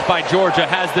turnovers by Georgia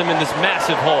has them in this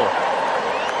massive hole.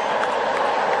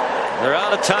 They're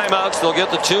out of timeouts. They'll get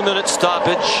the 2-minute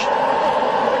stoppage.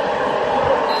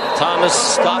 Thomas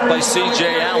stopped by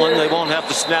C.J. Allen. They won't have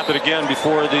to snap it again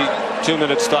before the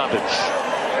 2-minute stoppage.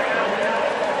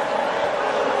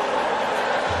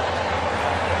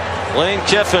 Lane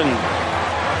Kiffin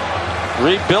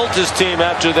rebuilt his team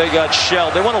after they got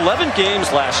shelled. They won 11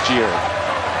 games last year.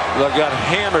 They got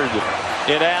hammered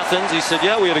in Athens. He said,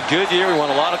 yeah, we had a good year. We won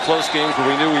a lot of close games, but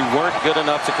we knew we weren't good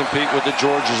enough to compete with the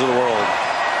Georgias of the world.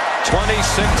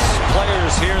 26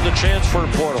 players here in the transfer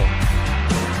portal.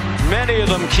 Many of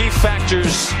them key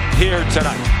factors here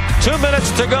tonight. 2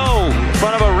 minutes to go in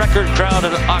front of a record crowd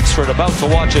in Oxford, about to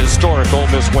watch a historic Ole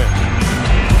Miss win.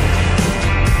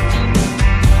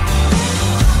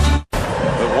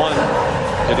 But one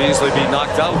could easily be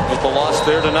knocked out with the loss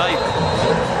there tonight.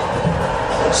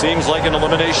 Seems like an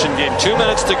elimination game. 2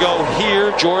 minutes to go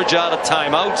here. Georgia out of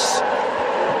timeouts.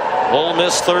 Ole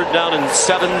Miss 3rd down and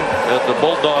 7 at the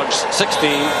Bulldogs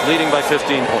 16, leading by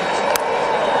 15 points.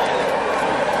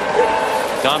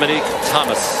 Dominique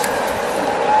Thomas.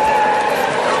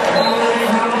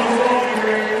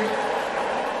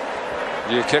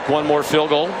 Do you kick one more field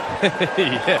goal?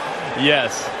 Yeah.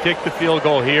 Yes, kick the field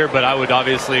goal here, but I would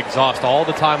obviously exhaust all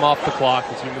the time off the clock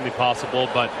as humanly possible.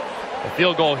 But a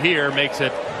field goal here makes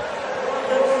it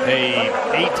a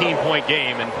 18-point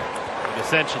game and would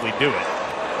essentially do it.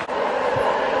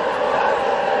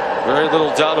 Very little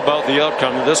doubt about the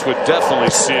outcome. This would definitely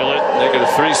seal it. Make it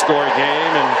a 3-score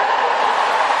game, and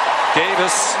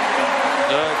Davis,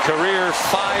 career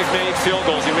 5 made field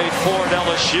goals. He made 4 at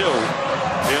LSU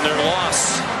in their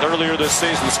loss earlier this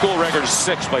season. The school record is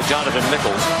 6 by Jonathan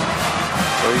Nichols.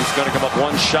 So he's going to come up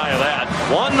 1 shy of that.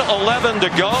 1:11 to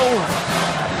go.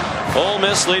 Ole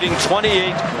Miss leading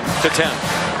 28-10.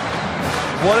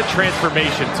 What a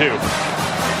transformation, too.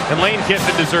 And Lane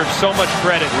Kiffin deserves so much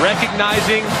credit,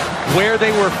 recognizing where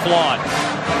they were flawed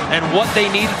and what they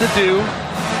needed to do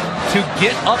to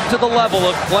get up to the level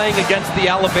of playing against the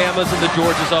Alabamas and the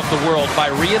Georgias of the world by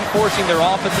reinforcing their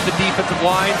offensive and defensive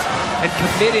lines and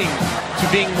committing to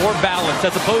being more balanced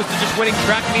as opposed to just winning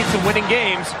track meets and winning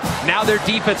games. Now their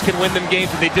defense can win them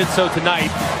games, and they did so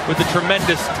tonight with a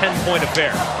tremendous 10-point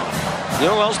affair. You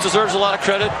know who else deserves a lot of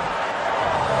credit?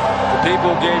 The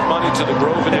people who gave money to the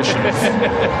Grove Initiative.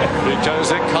 Because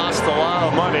it cost a lot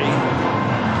of money,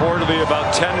 reportedly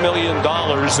about $10 million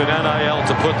in NIL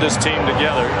to put this team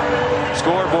together.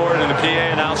 Scoreboard and the PA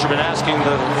announcer have been asking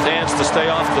the fans to stay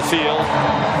off the field.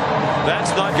 That's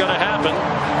not going to happen.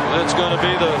 It's going to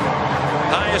be the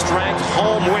highest ranked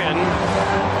home win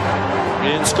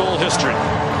in school history.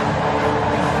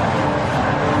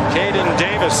 Caden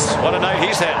Davis, what a night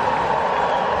he's had.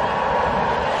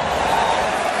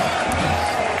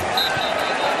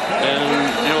 And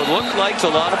it looked like to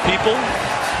a lot of people,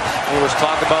 there was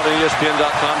talk about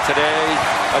ESPN.com today,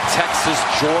 a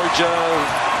Texas-Georgia,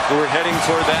 who were heading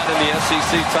toward that in the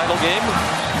SEC title game.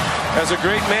 As a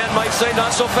great man might say, not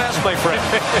so fast, my friend.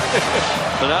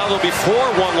 So now there'll be 4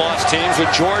 one-loss teams, with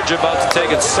Georgia about to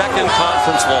take its 2nd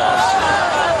conference loss.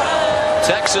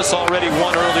 Texas already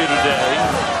won earlier today.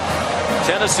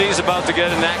 Tennessee's about to get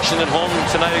in action at home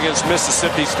tonight against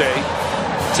Mississippi State.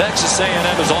 Texas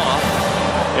A&M is off.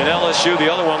 And LSU,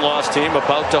 the other one-loss team,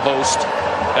 about to host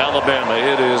Alabama.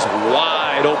 It is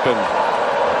wide open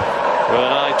with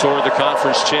an eye toward the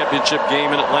conference championship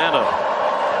game in Atlanta.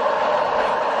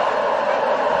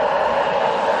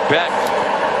 Beck,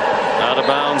 out of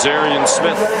bounds, Arian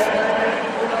Smith.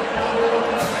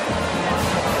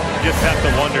 You just have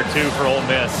to wonder, too, for Ole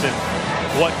Miss, and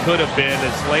what could have been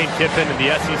as Lane Kiffin in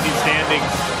the SEC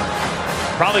standings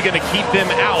probably going to keep them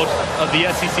out of the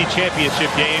SEC championship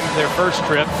game, their first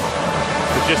trip,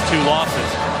 with just 2 losses.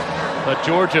 But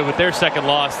Georgia, with their 2nd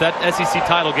loss, that SEC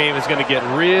title game is going to get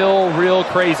real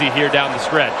crazy here down the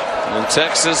stretch. And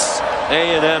Texas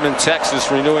A&M and Texas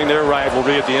renewing their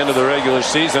rivalry at the end of the regular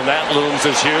season. That looms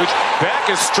as huge. Beck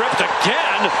is stripped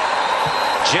again.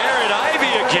 Jared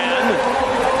Ivey again.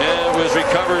 And it was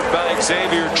recovered by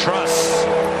Xavier Truss.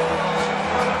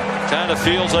 Kind of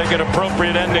feels like an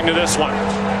appropriate ending to this one.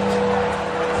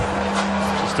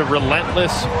 Just a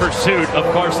relentless pursuit of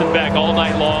Carson Beck all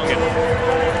night long. And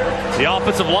the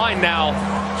offensive line now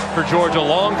for Georgia,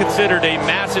 long considered a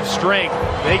massive strength.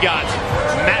 They got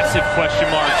massive question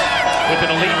marks with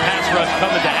an elite pass rush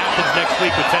coming to Athens next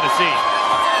week with Tennessee.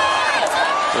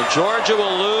 So Georgia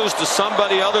will lose to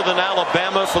somebody other than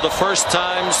Alabama for the first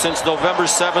time since November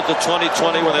 7th of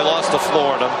 2020 when they lost to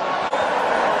Florida.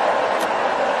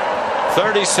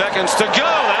 30 seconds to go.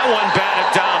 That one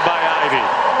batted down by Ivy.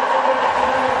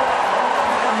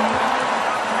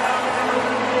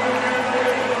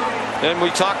 And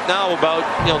we talk now about,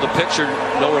 the picture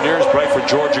nowhere near as bright for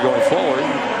Georgia going forward.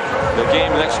 The game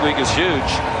next week is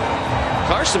huge.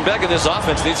 Carson Beck and this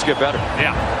offense needs to get better.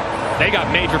 Yeah, they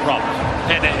got major problems.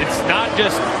 And it's not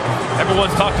just,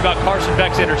 everyone's talked about Carson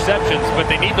Beck's interceptions, but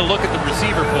they need to look at the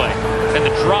receiver play and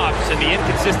the drops and the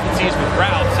inconsistencies with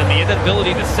routes and the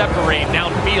inability to separate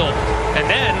downfield. And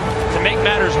then, to make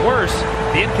matters worse,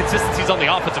 the inconsistencies on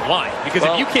the offensive line. Because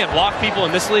if you can't block people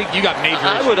in this league, you got major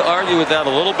issues. I would argue with that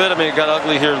a little bit. I mean, it got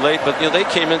ugly here late, but they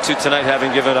came into tonight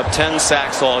having given up 10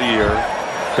 sacks all year.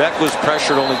 Beck was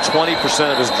pressured only 20%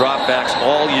 of his dropbacks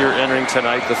all year entering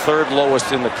tonight, the third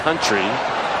lowest in the country.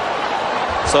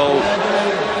 So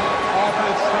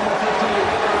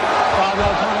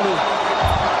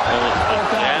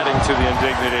adding to the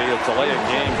indignity of delay a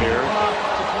game here.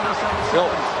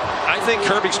 I think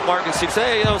Kirby Smart can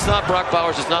say, it's not Brock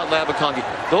Bowers, it's not Labacongi.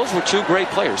 Those were two great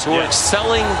players who are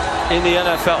excelling in the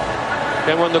NFL.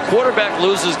 And when the quarterback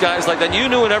loses guys like that, you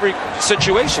knew in every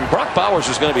situation Brock Bowers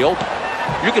was going to be open.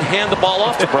 You could hand the ball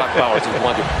off to Brock Bowers if you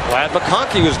wanted to.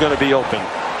 Labacongi was going to be open.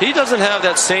 He doesn't have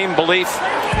that same belief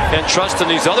and trust in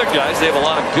these other guys. They have a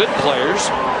lot of good players,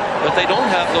 but they don't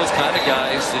have those kind of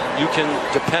guys that you can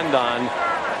depend on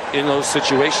in those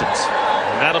situations.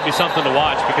 And that'll be something to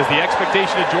watch because the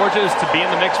expectation of Georgia is to be in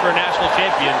the mix for a national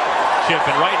championship.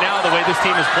 And right now, the way this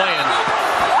team is playing,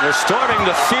 they're storming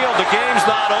the field. The game's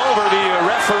not over. The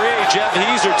referee, Jeff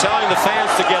Heaser, telling the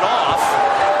fans to get off.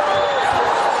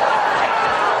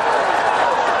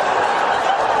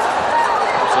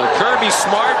 Kirby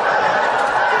Smart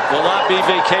will not be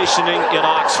vacationing in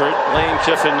Oxford. Lane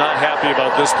Kiffin not happy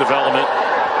about this development.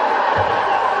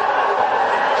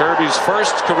 Kirby's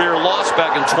first career loss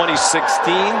back in 2016.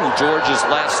 Georgia's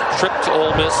last trip to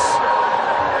Ole Miss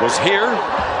was here.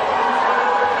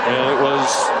 And it was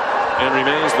and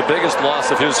remains the biggest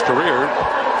loss of his career.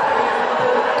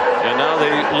 And now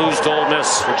they lose to Ole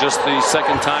Miss for just the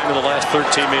second time in the last 13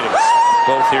 meetings,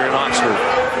 both here in Oxford.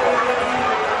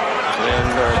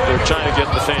 And they're trying to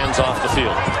get the fans off the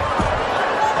field.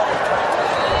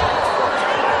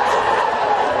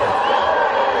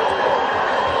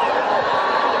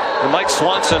 And Mike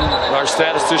Swanson, our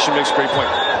statistician, makes a great point.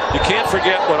 You can't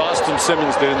forget what Austin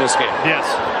Simmons did in this game. Yes.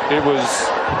 It was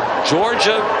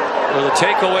Georgia with a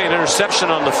takeaway, an interception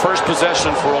on the first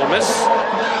possession for Ole Miss.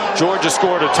 Georgia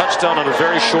scored a touchdown on a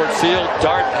very short field.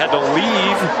 Dart had to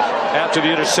leave after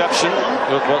the interception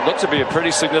with what looked to be a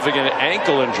pretty significant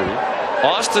ankle injury.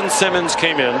 Austin Simmons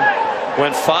came in,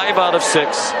 went 5 out of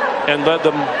 6, and led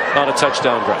them on a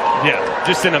touchdown drive. Yeah,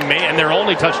 just and their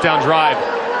only touchdown drive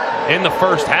in the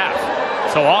first half.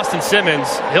 So Austin Simmons,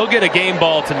 he'll get a game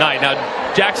ball tonight. Now,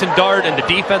 Jackson Dart and the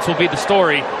defense will be the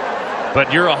story,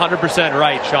 but you're 100%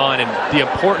 right, Sean, and the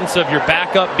importance of your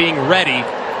backup being ready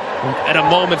at a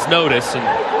moment's notice, and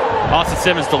Austin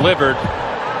Simmons delivered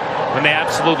when they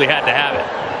absolutely had to have it.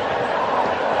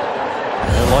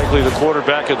 And likely the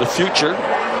quarterback of the future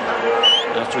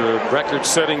after a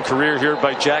record-setting career here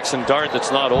by Jackson Dart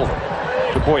that's not over.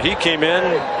 But boy, he came in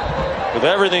with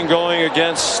everything going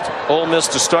against Ole Miss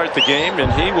to start the game,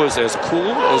 and he was as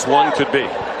cool as one could be.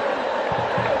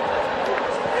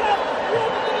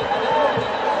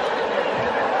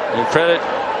 And credit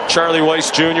Charlie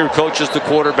Weiss Jr., who coaches the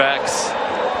quarterbacks.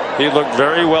 He looked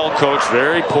very well coached,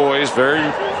 very poised, very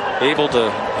able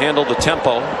to handle the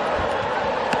tempo,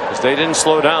 as they didn't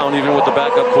slow down even with the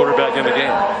backup quarterback in the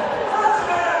game.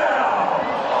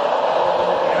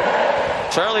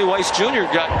 Charlie Weiss Jr.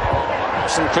 got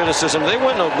some criticism. They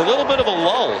went a little bit of a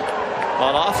lull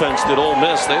on offense, did Ole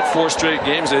Miss. They had 4 straight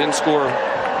games. They didn't score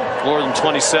more than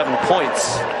 27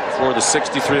 points for the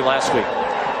 63 last week.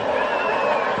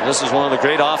 And this is one of the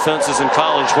great offenses in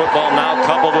college football, now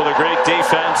coupled with a great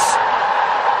defense.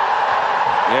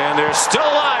 And they're still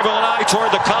alive with an eye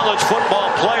toward the college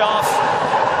football playoff.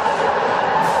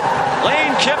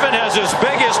 Lane Kiffin has his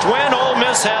biggest win. Ole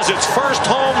Miss has its first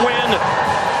home win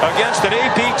against an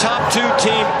AP top 2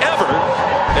 team ever,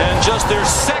 and just their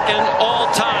second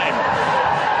all-time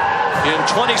in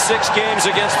 26 games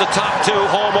against the top 2,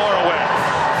 home or away.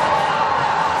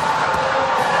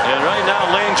 And right now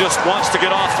Lane just wants to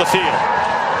get off the field.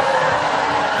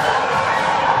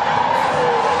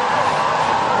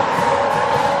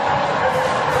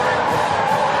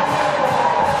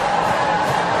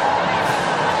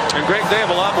 And Greg, they have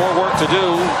a lot more work to do.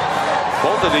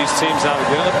 Both of these teams now to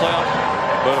get in the playoff.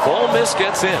 But if Ole Miss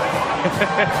gets in,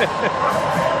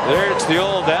 there's the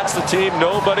old, that's the team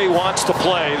nobody wants to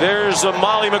play. There's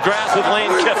Molly McGrath with Lane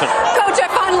Kiffin. Coach, I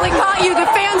finally caught you. The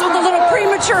fans with a little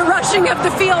premature rushing of the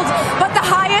field, but the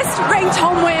highest ranked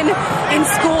home win in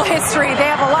school history. They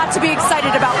have a lot to be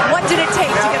excited about. What did it take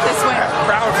to get this win?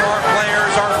 Proud for our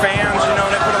players, our fans. You know,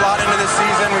 they put a lot into this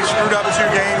season. We screwed up 2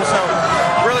 games, so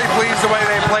really pleased the way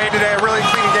they played today. A really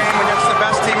clean game against the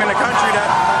best team in the country that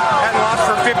hadn't lost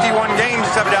for 51 games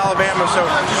except Alabama. So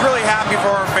just really happy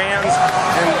for our fans,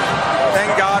 and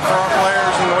thank God for our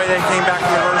players and the way they came back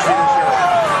from adversity this year.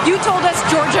 You told us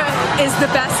Georgia is the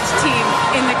best team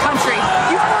in the country.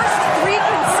 You forced 3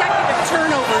 consecutive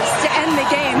turnovers to end the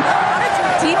game. How did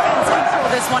your defense control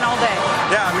this one all day?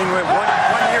 Yeah, I mean, one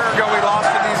year ago we lost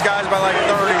to these guys by like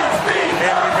 30,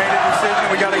 and we made a decision.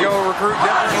 We got to go recruit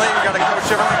differently. We got to coach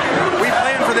differently. We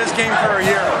planned for this game for a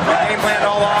year. We game planned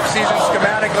all off-season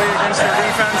schematically against their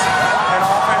defense and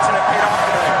offense, and it paid off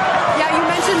today. Yeah, you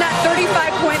mentioned that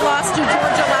 35-point loss to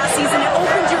Georgia last season. It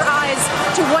opened your eyes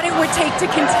to what it would take to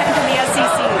contend in the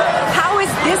SEC. How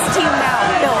is this team now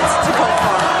built to go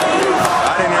far?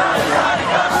 I didn't hear it.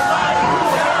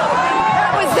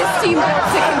 How is this team built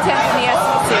to contend in the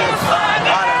SEC?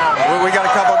 I don't know. We got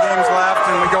a couple games left,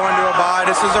 and we go into a bye.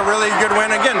 This is a really good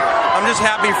win. Again, I'm just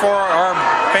happy for our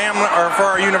family, or for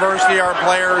our university, our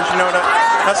players. You know,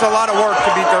 that's a lot of work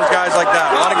to beat those guys like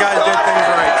that. A lot of guys did things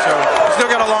right, so we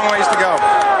still got a long ways to go.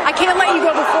 I can't let you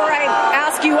go before I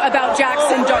ask you about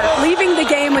Jackson Dart, leaving the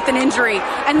game with an injury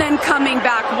and then coming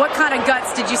back. What kind of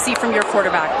guts did you see from your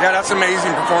quarterback? Yeah, that's an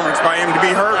amazing performance by him to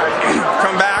be hurt,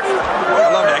 come back. I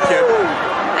love that kid.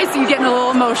 I see you getting a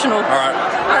little emotional. All right.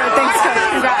 All right, thanks, Coach.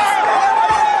 Congrats.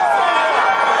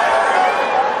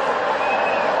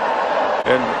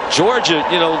 And Georgia,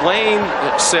 you know, Lane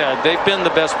said they've been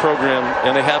the best program,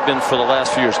 and they have been for the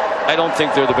last few years. I don't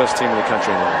think they're the best team in the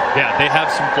country anymore. Yeah, they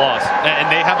have some flaws, and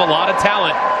they have a lot of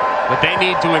talent, but they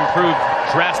need to improve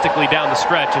drastically down the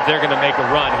stretch if they're going to make a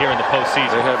run here in the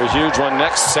postseason. They have a huge one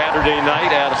next Saturday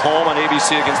night at home on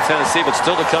ABC against Tennessee, but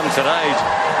still to come tonight,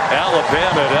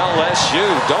 Alabama at LSU.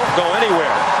 Don't go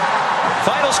anywhere.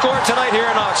 Final score tonight here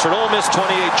in Oxford, Ole Miss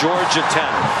 28, Georgia 10.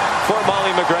 For Molly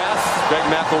McGrath, Greg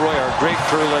McElroy, our great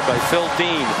crew led by Phil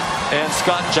Dean and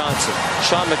Scott Johnson,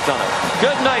 Sean McDonough.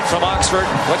 Good night from Oxford.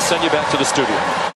 Let's send you back to the studio.